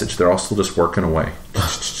gotten the message. They're all still just working away.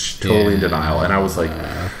 Totally in denial. And I was like,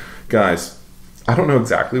 guys, I don't know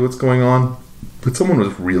exactly what's going on, but someone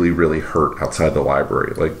was really, really hurt outside the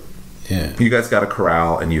library. Like, you guys got a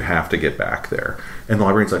corral and you have to get back there. And the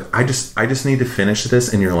librarian's like, I just need to finish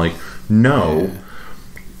this. And you're like, no,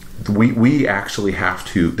 we actually have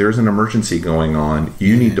to. There's an emergency going on.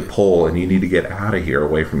 You need to pull and you need to get out of here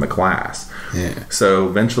away from the class. So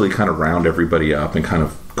eventually kind of round everybody up and kind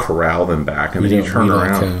of corral them back. And then you turn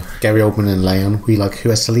around. Like, Gary Oldman and Leon, we like, who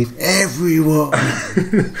has to leave? Everyone.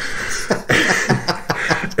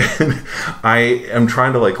 And I am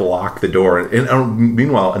trying to like lock the door, and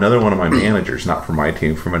meanwhile another one of my managers, not from my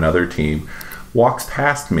team, from another team, walks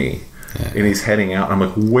past me, and he's heading out. I'm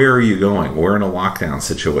like, where are you going? We're in a lockdown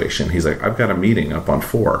situation. He's like, I've got a meeting up on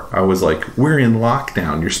 4. I was like, we're in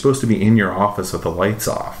lockdown, you're supposed to be in your office with the lights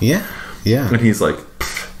off. And he's like,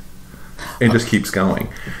 and just keeps going.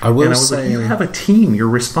 I was say, like, you have a team you're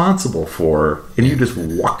responsible for, and you just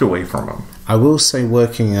walked away from them. I will say,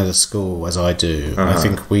 working at a school as I do, I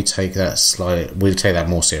think we take that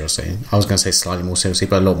more seriously. I was going to say slightly more seriously,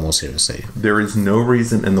 but a lot more seriously. There is no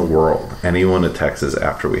reason in the world anyone in Texas,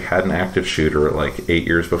 after we had an active shooter like 8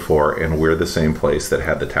 years before, and we're the same place that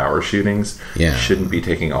had the tower shootings, shouldn't be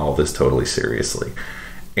taking all of this totally seriously.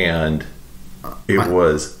 And it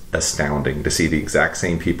was astounding to see the exact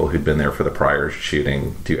same people who'd been there for the prior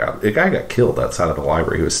shooting. A guy got killed outside of the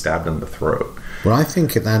library. He was stabbed in the throat. Well, I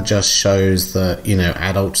think that just shows that,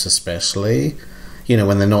 adults especially,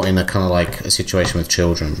 when they're not in a kind of like a situation with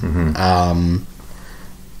children,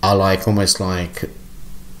 are like almost like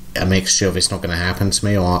a mixture of it's not going to happen to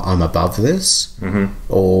me, or I'm above this,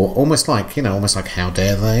 or almost like how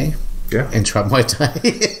dare they interrupt my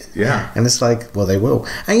day. And it's like, well, they will.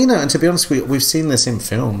 And and to be honest, we've seen this in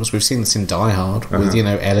films. We've seen this in Die Hard with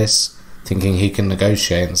Ellis thinking he can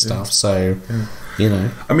negotiate and stuff. So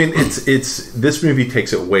I mean, it's this movie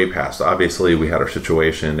takes it way past. Obviously, we had our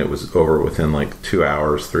situation. It was over within like 2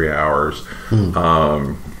 hours, 3 hours.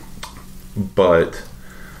 But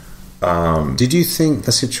did you think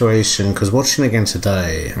the situation? Because watching again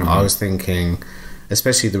today, I was thinking,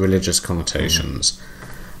 especially the religious connotations.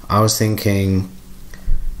 I was thinking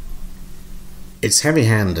it's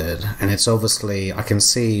heavy-handed, and it's obviously, I can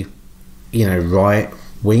see,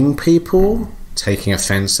 right-wing people taking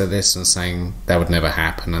offense at this and saying that would never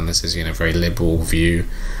happen, and this is, a very liberal view.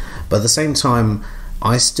 But at the same time,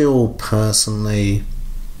 I still personally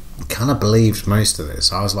kind of believed most of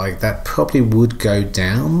this. I was like, that probably would go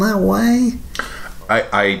down that way.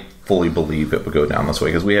 I fully believe it would go down this way,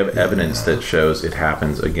 because we have evidence that shows it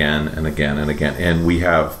happens again and again and again. And we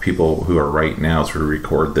have people who are right now, as we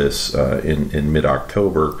record this in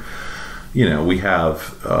mid-October, we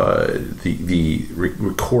have the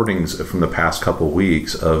recordings from the past couple of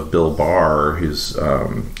weeks of Bill Barr, who's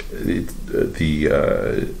the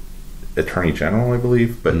Attorney General, I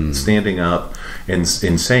believe, but standing up and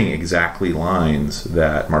saying exactly lines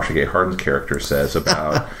that Marcia Gay Harden's character says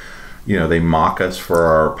about they mock us for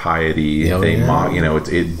our piety. Mock,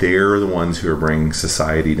 they're the ones who are bringing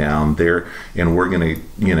society down. And we're gonna,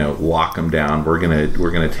 lock them down. We're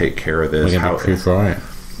gonna take care of this. We're gonna be proof right.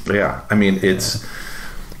 Yeah, I mean,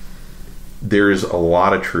 there's a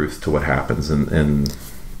lot of truth to what happens in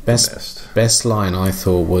best line I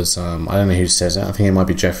thought was I don't know who says it. I think it might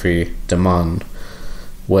be Jeffrey DeMunn,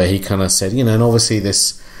 where he kind of said, and obviously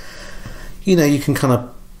this, you can kind of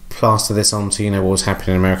plaster this onto what was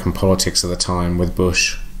happening in American politics at the time with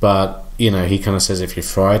Bush, but he kind of says, if you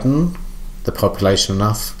frighten the population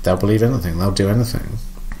enough, they'll believe anything, they'll do anything.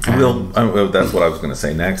 That's what I was going to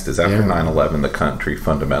say next, is after 9/11 the country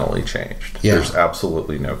fundamentally changed. There's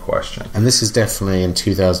absolutely no question, and this is definitely in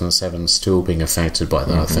 2007 still being affected by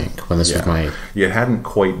that. I think when this was made, it hadn't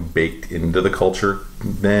quite baked into the culture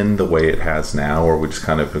then the way it has now, or we just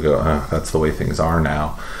kind of go, that's the way things are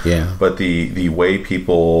now. But the way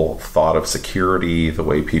people thought of security, the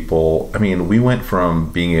way people, we went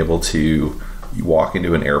from being able to walk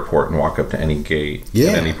into an airport and walk up to any gate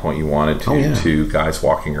at any point you wanted to guys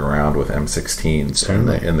walking around with M16s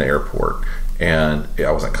in the airport. And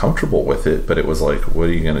I wasn't comfortable with it, but it was like, what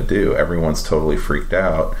are you going to do? Everyone's totally freaked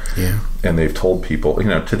out. Yeah. And they've told people,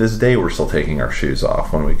 to this day, we're still taking our shoes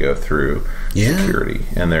off when we go through security.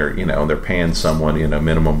 And they're paying someone,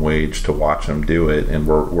 minimum wage to watch them do it. And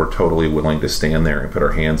we're totally willing to stand there and put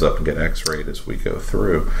our hands up and get x-rayed as we go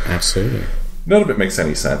through. Absolutely. None of it makes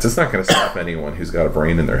any sense. It's not going to stop anyone who's got a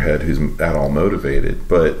brain in their head who's at all motivated.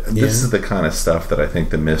 But this is the kind of stuff that I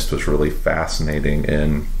think The Mist was really fascinating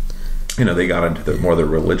in. They got into the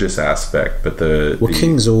religious aspect, but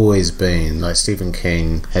King's always been, like Stephen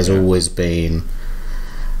King has always been,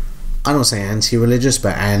 I don't want to say anti-religious,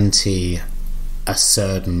 but anti a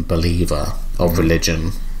certain believer of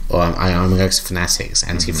religion, or I'm going to go to fanatics,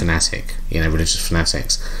 anti-fanatic, religious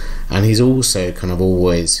fanatics. And he's also kind of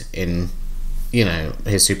always in,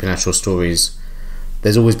 his supernatural stories,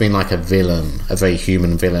 there's always been like a villain, a very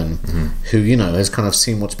human villain, who, has kind of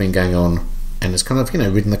seen what's been going on and has kind of,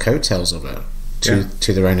 ridden the coattails of it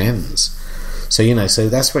to their own ends. So, so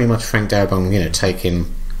that's very much Frank Darabont,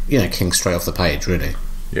 taking, King straight off the page, really.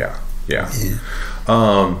 Yeah.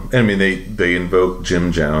 I mean, they invoke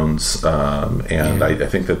Jim Jones, and I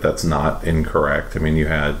think that's not incorrect. I mean,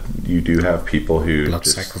 you do have people who blood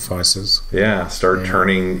sacrifices. Start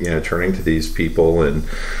turning to these people, and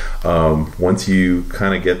once you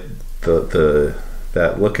kind of get the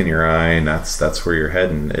that look in your eye, and that's where you're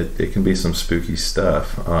heading. It can be some spooky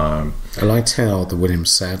stuff. I liked how the William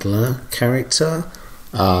Sadler character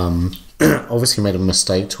obviously made a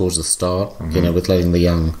mistake towards the start, with letting the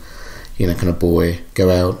young, kind of boy go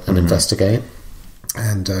out and investigate.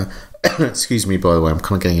 And excuse me, by the way, I'm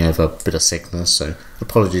kind of getting over a bit of sickness, so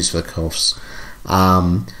apologies for the coughs.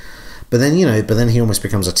 But then he almost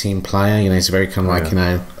becomes a team player. He's very kind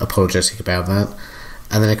of apologetic about that.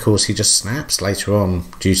 And then, of course, he just snaps later on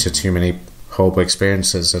due to too many horrible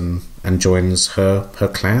experiences and joins her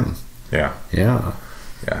clan. Yeah.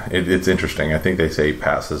 It's interesting. I think they say he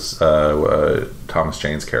passes. Thomas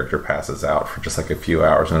Jane's character passes out for just like a few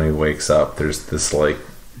hours, and when he wakes up, there's this like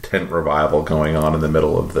tent revival going on in the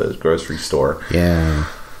middle of the grocery store. Yeah.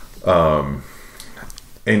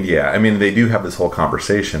 And I mean, they do have this whole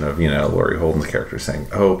conversation of, Laurie Holden's character saying,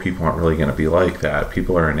 oh, people aren't really going to be like that.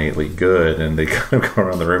 People are innately good. And they kind of go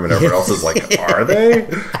around the room and everyone else is like, are they?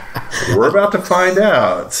 We're about to find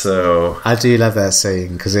out. So I do love that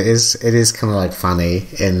scene because it is kind of like funny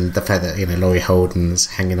in the fact that, Laurie Holden's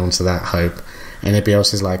hanging on to that hope. And everybody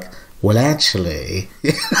else is like, well, actually.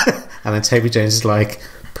 And then Toby Jones is like,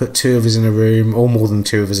 put two of us in a room, or more than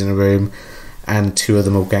two of us in a room, and two of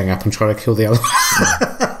them will gang up and try to kill the other one.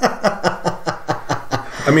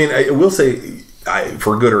 I mean, I will say,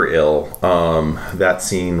 for good or ill, that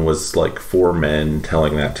scene was like four men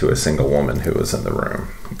telling that to a single woman who was in the room.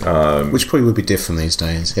 Which probably would be different these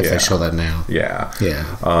days if they shot that now. Yeah.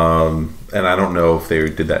 And I don't know if they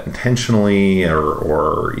did that intentionally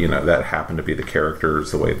or that happened to be the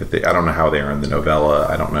characters the way that I don't know how they are in the novella.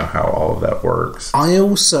 I don't know how all of that works. I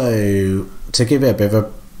also, to give it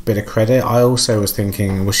a bit of credit, I also was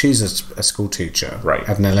thinking, well, she's a school teacher, right,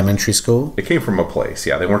 at an elementary school. It came from a place.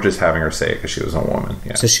 They weren't just having her say it because she was a woman.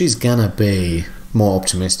 So she's gonna be more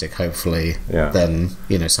optimistic, hopefully, than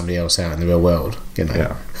somebody else out in the real world.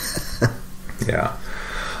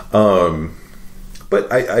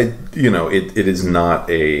 But I it is not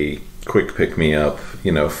a quick pick me up,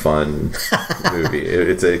 fun movie.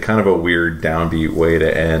 It's a kind of a weird downbeat way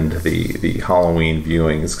to end the Halloween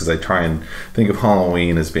viewings, because I try and think of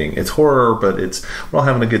Halloween as being, it's horror, but we're all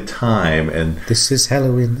having a good time, and this is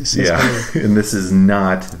Halloween. Halloween. And this is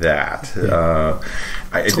not that.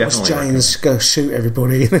 Thomas James go shoot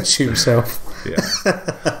everybody and then shoot himself.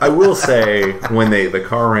 I will say, when the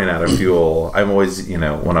car ran out of fuel, I'm always, when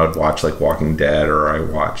I would watch like Walking Dead, or I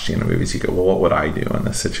watch movies, you go, well, what would I do in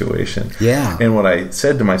this situation? And what I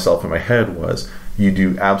said to myself in my head was,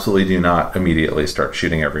 you absolutely do not immediately start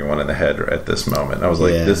shooting everyone in the head at this moment. I was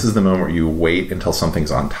like, this is the moment where you wait until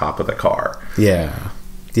something's on top of the car.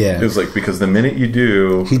 It was like, because the minute you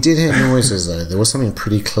do... He did hear noises, though. There was something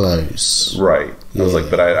pretty close. Right. I was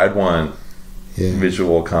like, but I'd want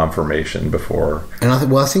visual confirmation before. And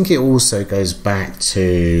I think it also goes back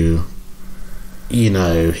to...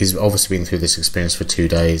 he's obviously been through this experience for 2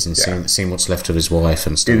 days and seen what's left of his wife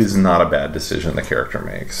and stuff. It is not a bad decision the character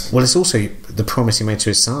makes. Well, it's also the promise he made to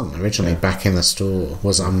his son originally back in the store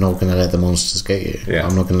was, I'm not going to let the monsters get you.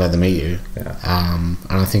 I'm not going to let them eat you. And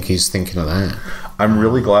I think he's thinking of that. I'm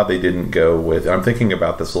really glad they didn't go with... I'm thinking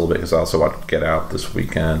about this a little bit because I also watched Get Out this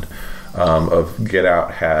weekend. Get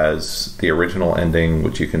Out has the original ending,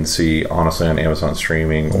 which you can see honestly on Amazon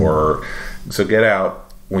streaming, or... So Get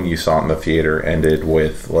Out, when you saw it in the theater, ended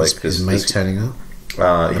with like his mate turning up.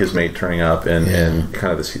 his mate turning up and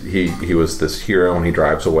kind of this, he was this hero and he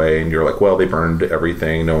drives away and you're like, well, they burned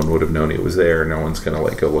everything, no one would have known he was there, no one's gonna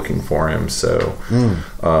like go looking for him, so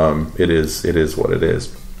it is what it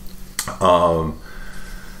is.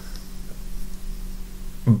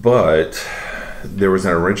 But there was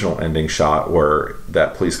an original ending shot where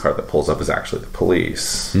that police car that pulls up is actually the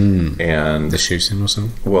police, and the shooting or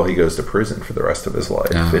something. Well, he goes to prison for the rest of his life,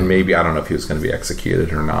 and maybe, I don't know if he was going to be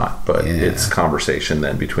executed or not, but it's conversation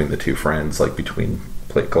then between the two friends, like between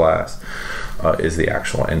plate glass, is the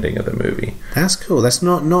actual ending of the movie. That's cool. That's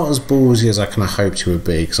not as ballsy as I kind of hoped it would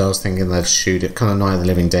be, because I was thinking they'd shoot it, kind of Night of the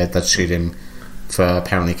Living Dead, they'd shoot him for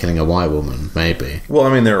apparently killing a white woman, maybe. Well,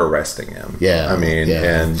 I mean, they're arresting him. Yeah. I mean,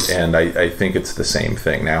 and I think it's the same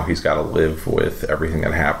thing. Now he's got to live with everything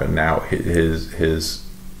that happened. Now the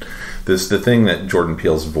thing that Jordan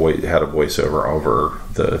Peele's voice had a voiceover over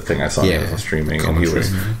the thing I saw on streaming, and he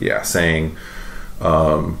was saying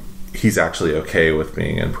he's actually okay with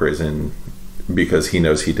being in prison because he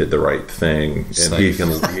knows he did the right thing, and he can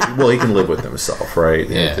live with himself, right?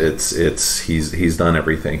 Yeah. He's done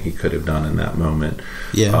everything he could have done in that moment.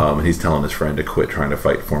 Yeah. And he's telling his friend to quit trying to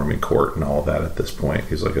fight for him in court and all of that at this point.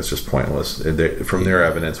 He's like, it's just pointless. From their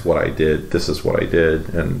evidence, what I did, this is what I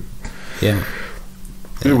did, and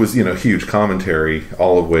it was, huge commentary,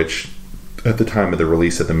 all of which at the time of the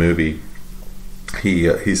release of the movie,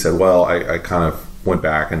 he said, well, I kind of went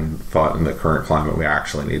back and thought in the current climate we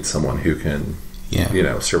actually need someone who can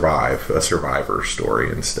survive, a survivor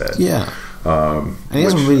story instead. And he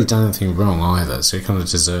hasn't really done anything wrong either, so he kind of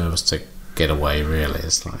deserves to get away, really.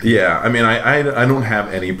 It's like, I mean, I don't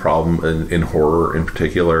have any problem in horror in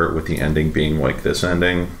particular with the ending being like this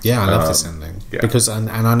ending. I love this ending because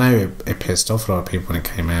and I know it pissed off a lot of people when it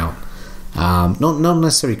came out, not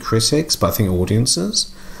necessarily critics, but I think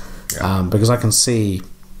audiences, because I can see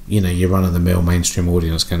your run-of-the-mill mainstream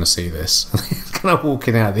audience going to see this, kind of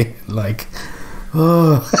walking out the end like,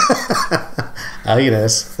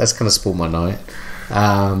 that's kind of spoiled my night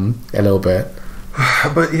a little bit.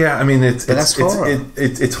 But I mean, it's horror.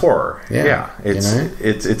 It's horror.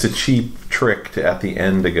 It's a cheap trick to at the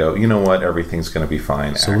end to go, you know what, everything's going to be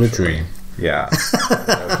fine. It's all a dream.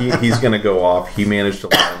 He's going to go off. He managed to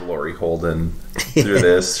land Laurie Holden through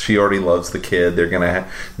this. She already loves the kid. They're going to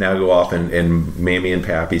now go off, and Mamie and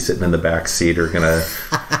Pappy sitting in the back seat are going to,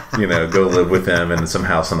 go live with them in some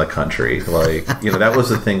house in the country. Like, that was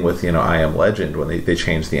the thing with, I Am Legend when they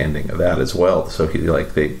changed the ending of that as well. So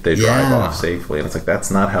they drive off safely, and it's like, that's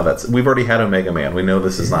not how we've already had Omega Man. We know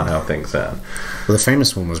this is not how things end. Well, the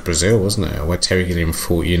famous one was Brazil, wasn't it? Where Terry Gilliam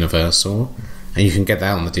fought Universal. And you can get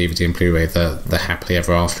that on the DVD and Blu-ray, the happily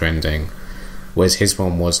ever after ending. Whereas his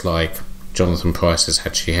one was like Jonathan Pryce has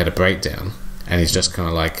actually had a breakdown, and he's just kind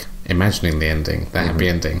of like imagining the ending, the happy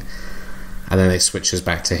ending. And then it switches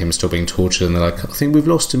back to him still being tortured, and they're like, I think we've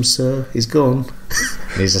lost him, sir. He's gone.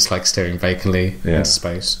 And he's just like staring vacantly into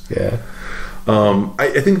space.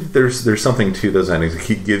 I think there's something to those endings.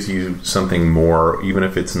 He gives you something more, even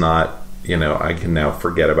if it's not, I can now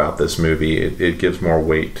forget about this movie. It gives more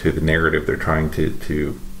weight to the narrative they're trying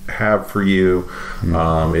to have for you.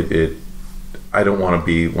 I don't want to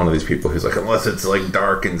be one of these people who's like, unless it's like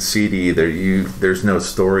dark and seedy, there's no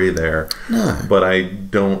story there. No. But I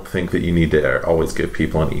don't think that you need to always give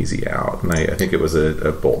people an easy out, and I think it was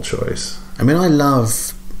a bold choice. I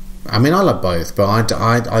love both, but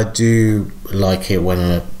I do like it when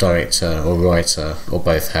a director or writer or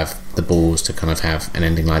both have the balls to kind of have an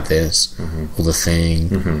ending like this, or The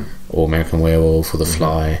Thing, or American Werewolf, or The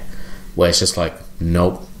Fly, where it's just like,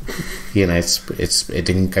 nope, it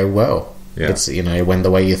didn't go well. It's it went the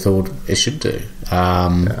way you thought it should do.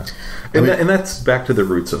 And that's back to the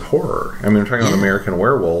roots of horror. I mean, we're talking about American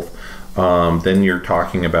Werewolf. Then you're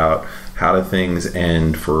talking about how do things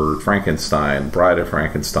end for Frankenstein, Bride of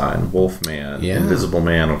Frankenstein, Wolfman, Invisible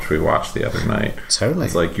Man, which we watched the other night. Totally.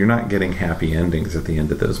 It's like you're not getting happy endings at the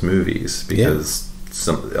end of those movies because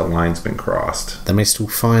a line's been crossed. They may still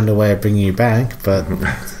find a way of bringing you back, but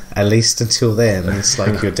at least until then, it's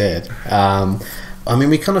like you're dead.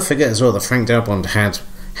 We kind of forget as well that Frank Darabont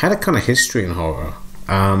had a kind of history in horror.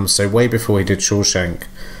 So way before he did Shawshank,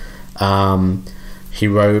 he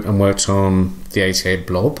wrote and worked on the 88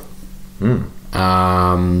 Blob.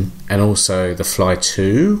 And also The Fly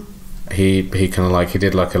 2. He kind of he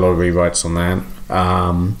did like a lot of rewrites on that.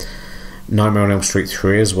 Nightmare on Elm Street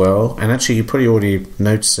 3 as well. And actually, you're probably already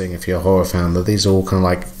noticing, if you're a horror fan, that these are all kind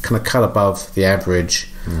of cut above the average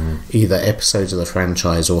either episodes of the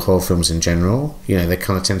franchise or horror films in general. They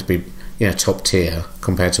kind of tend to be top tier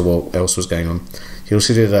compared to what else was going on. He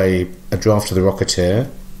also did a draft of The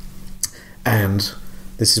Rocketeer, and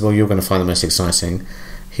this is what you're going to find the most exciting.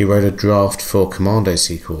 He wrote a draft for Commando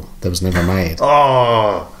sequel that was never made.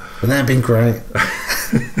 Oh! Wouldn't that have been great?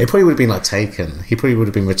 It probably would have been like Taken. He probably would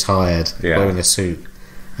have been retired, wearing a suit.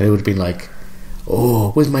 And it would have been like,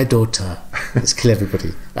 oh, where's my daughter? Let's kill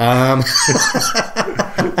everybody. But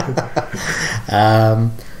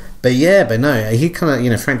no, he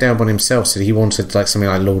kind of, Frank Darabont himself said he wanted like something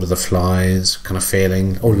like Lord of the Flies kind of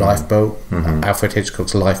feeling, or Lifeboat, Alfred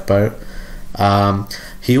Hitchcock's Lifeboat.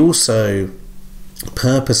 He also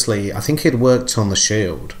purposely, I think he'd worked on The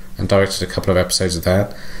Shield and directed a couple of episodes of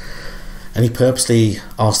that, and he purposely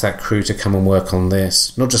asked that crew to come and work on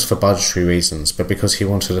this, not just for budgetary reasons, but because he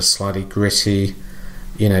wanted a slightly gritty,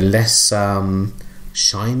 less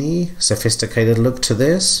shiny, sophisticated look to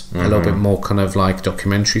this, a little bit more kind of like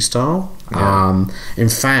documentary style. In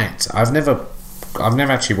fact, I've never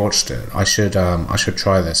actually watched it. I should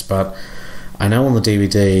try this, but I know on the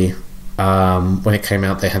DVD when it came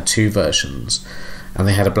out they had two versions, and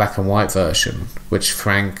they had a black and white version, which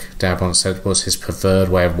Frank Darabont said was his preferred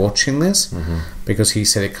way of watching this, because he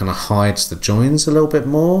said it kind of hides the joins a little bit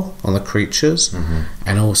more on the creatures,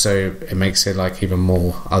 and also it makes it like even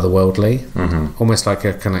more otherworldly, almost like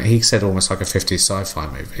a kind of, he said almost like a 50s sci-fi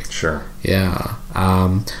movie. Sure. Yeah.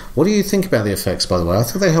 What do you think about the effects, by the way? I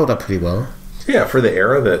thought they held up pretty well. Yeah, for the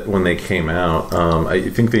era that when they came out, I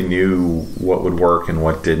think they knew what would work and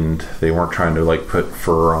what didn't. They weren't trying to like put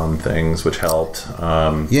fur on things, which helped.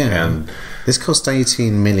 And this cost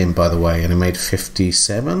 18 million, by the way, and it made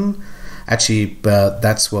 57. Actually, but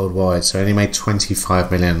that's worldwide, so it only made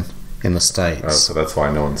 25 million in the States. Oh, so that's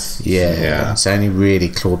why no one's... Yeah. So only really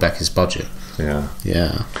clawed back his budget. Yeah.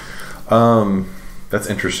 Yeah. That's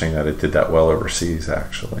interesting that it did that well overseas,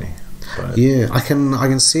 actually. But yeah, I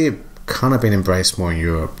can see it kind of been embraced more in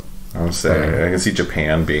Europe. I'm saying I can see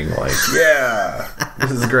Japan being like, yeah,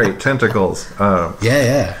 this is great, tentacles.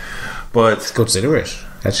 Yeah. But it's Godzilla-ish,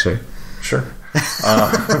 actually. Sure.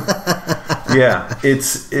 Yeah,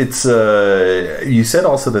 it's. You said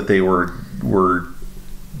also that they were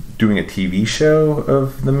doing a TV show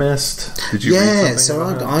of The Mist. Did you? Yeah. So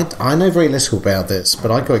I know very little about this,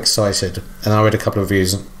 but I got excited, and I read a couple of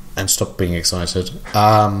reviews and stopped being excited.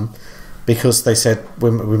 Because they said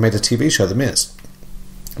we made a TV show, The Mist.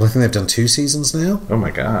 Well, I think they've done 2 seasons now. Oh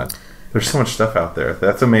my god, there's so much stuff out there.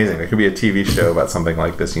 That's amazing. There could be a TV show about something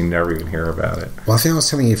like this. You never even hear about it. Well, I think I was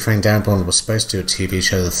telling you, Frank Darabont was supposed to do a TV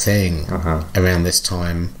show, The Thing, around this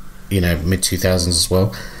time, mid 2000s as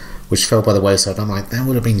well, which fell by the wayside. I'm like, that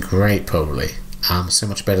would have been great, probably. So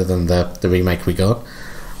much better than the remake we got.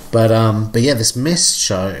 But yeah, this Mist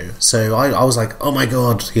show. So I was like, oh my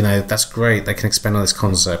god, that's great. They can expand on this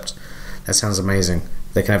concept. That sounds amazing.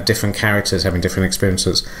 They can have different characters having different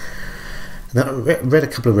experiences. And then I read a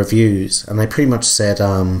couple of reviews, and they pretty much said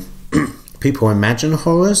people imagine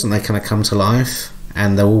horrors and they kind of come to life,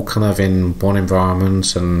 and they're all kind of in one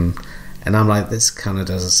environment, and I'm like, this kind of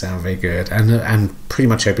doesn't sound very good. And pretty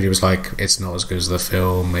much everybody was like, it's not as good as the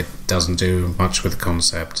film. It doesn't do much with the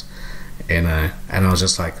concept, And I was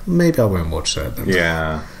just like, maybe I won't watch that then.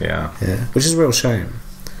 Yeah. Which is a real shame.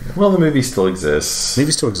 Well, the movie still exists.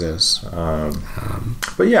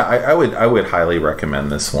 But yeah, I would highly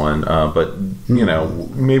recommend this one. But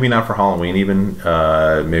maybe not for Halloween. Even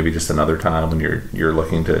maybe just another time when you're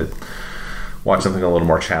looking to watch something a little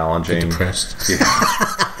more challenging. Get depressed. Yeah.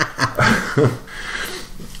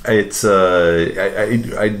 It's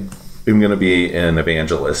I'm going to be an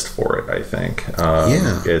evangelist for it. I think.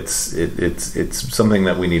 It's something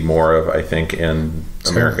that we need more of. I think in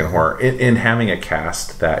American horror, in having a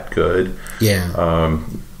cast that good. Yeah.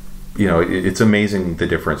 It's amazing the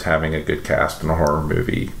difference having a good cast in a horror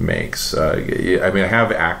movie makes. I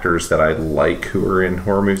have actors that I like who are in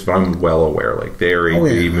horror movies, but I'm well aware, like they're a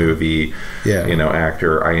B-movie,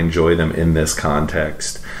 actor. I enjoy them in this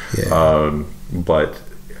context. Yeah.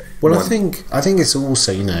 Well, I think it's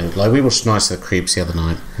also, like we watched Night of the Creeps the other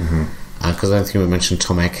night, because I don't think we mentioned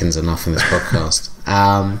Tom Atkins enough in this podcast.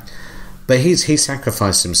 But he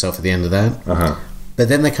sacrificed himself at the end of that. But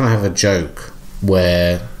then they kind of have a joke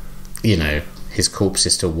where, his corpse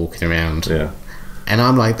is still walking around. Yeah. And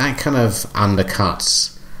I'm like, that kind of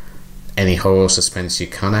undercuts any horror suspense you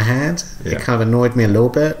kind of had. Yeah. It kind of annoyed me a little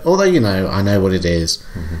bit. Although, I know what it is.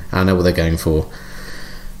 I know what they're going for.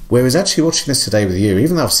 Whereas actually watching this today with you,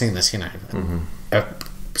 even though I've seen this,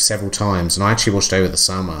 several times, and I actually watched over the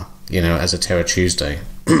summer, as a Terror Tuesday,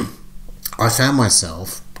 I found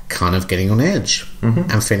myself kind of getting on edge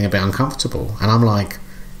and feeling a bit uncomfortable. And I'm like,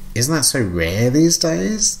 isn't that so rare these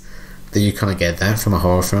days that you kind of get that from a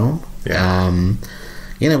horror film? Yeah.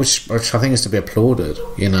 which I think is to be applauded,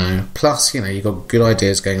 Plus, you've got good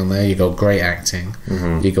ideas going on there, you've got great acting,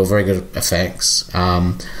 you've got very good effects.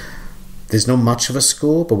 There's not much of a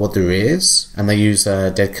score, but what there is, and they use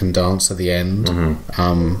Dead Can Dance at the end,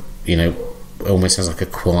 it almost sounds like a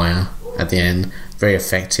choir at the end. Very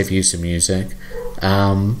effective use of music.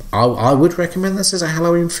 I would recommend this as a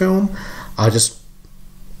Halloween film.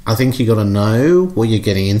 I think you got to know what you're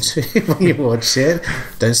getting into when you watch it.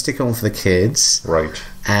 Don't stick on for the kids. Right.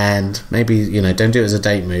 And maybe, don't do it as a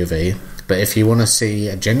date movie. But if you want to see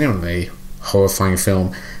a genuinely horrifying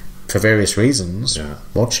film for various reasons,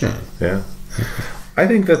 watch it. Yeah. I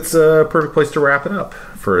think that's a perfect place to wrap it up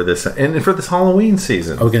for this and for this Halloween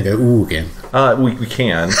season. Are we going to go ooh again? We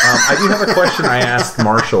can. I do have a question I asked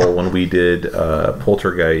Marshall when we did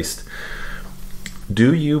Poltergeist.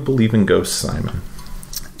 Do you believe in ghosts, Simon?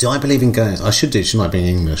 Do I believe in ghosts? I should do, shouldn't I, be in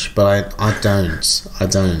English? But I don't.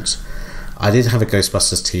 I did have a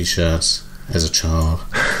Ghostbusters t-shirt as a child,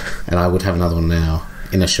 and I would have another one now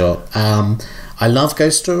in a shop. I love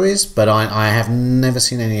ghost stories, but I have never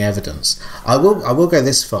seen any evidence. I will go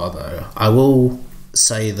this far, though. I will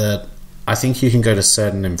say that I think you can go to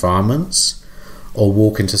certain environments or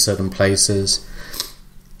walk into certain places,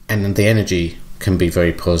 and the energy can be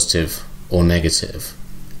very positive or negative.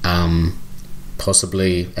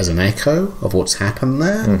 Possibly as an echo of what's happened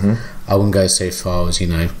there. I wouldn't go so far as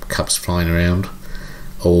cups flying around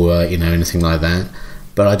or anything like that,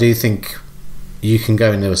 but I do think you can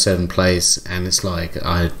go into a certain place and it's like,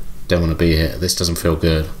 I don't want to be here, this doesn't feel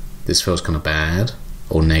good, this feels kind of bad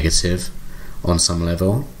or negative on some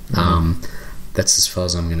level. That's as far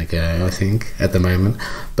as I'm going to go, I think, at the moment.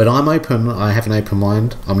 But I'm open, I have an open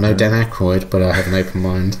mind. I'm no Dan Aykroyd, but I have an open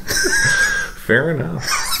mind. Fair enough.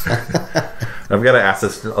 I've got to ask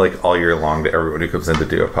this all year long to everyone who comes in to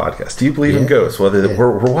do a podcast. Do you believe in ghosts? Whether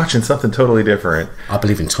we're watching something totally different. I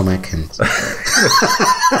believe in Tom Atkins.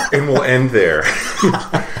 And we'll end there.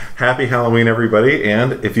 Happy Halloween, everybody,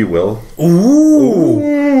 and if you will,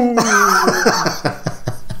 ooh.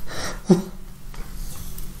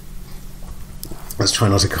 Let's try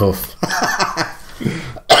not to cough.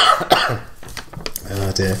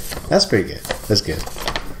 Oh dear, that's pretty good. That's good.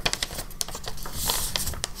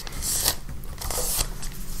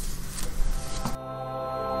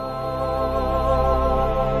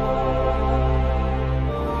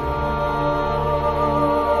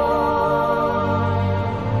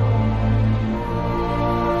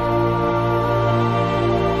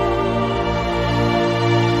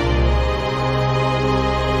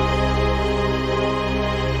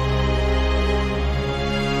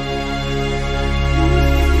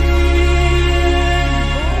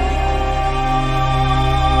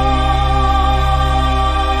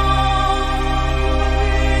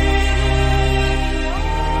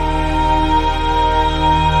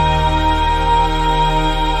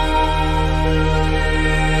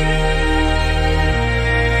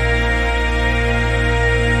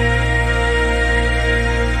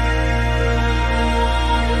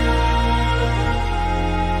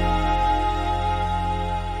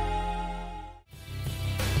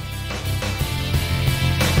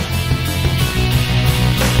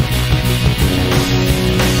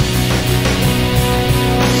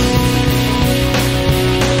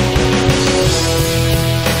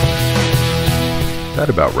 That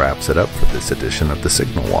about wraps it up for this edition of The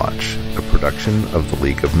Signal Watch, a production of the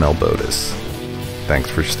League of Melbotus. Thanks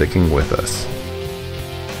for sticking with us.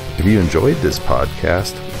 If you enjoyed this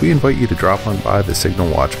podcast, we invite you to drop on by the Signal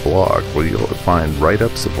Watch blog, where you'll find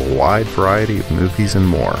write-ups of a wide variety of movies and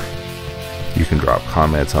more. You can drop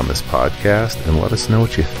comments on this podcast and let us know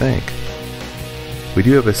what you think. We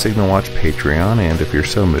do have a Signal Watch Patreon, and if you're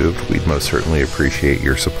so moved, we'd most certainly appreciate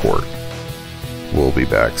your support. We'll be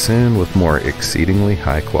back soon with more exceedingly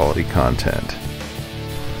high-quality content.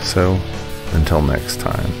 So, until next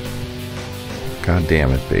time, God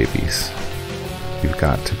damn it, babies. You've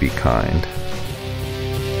got to be kind.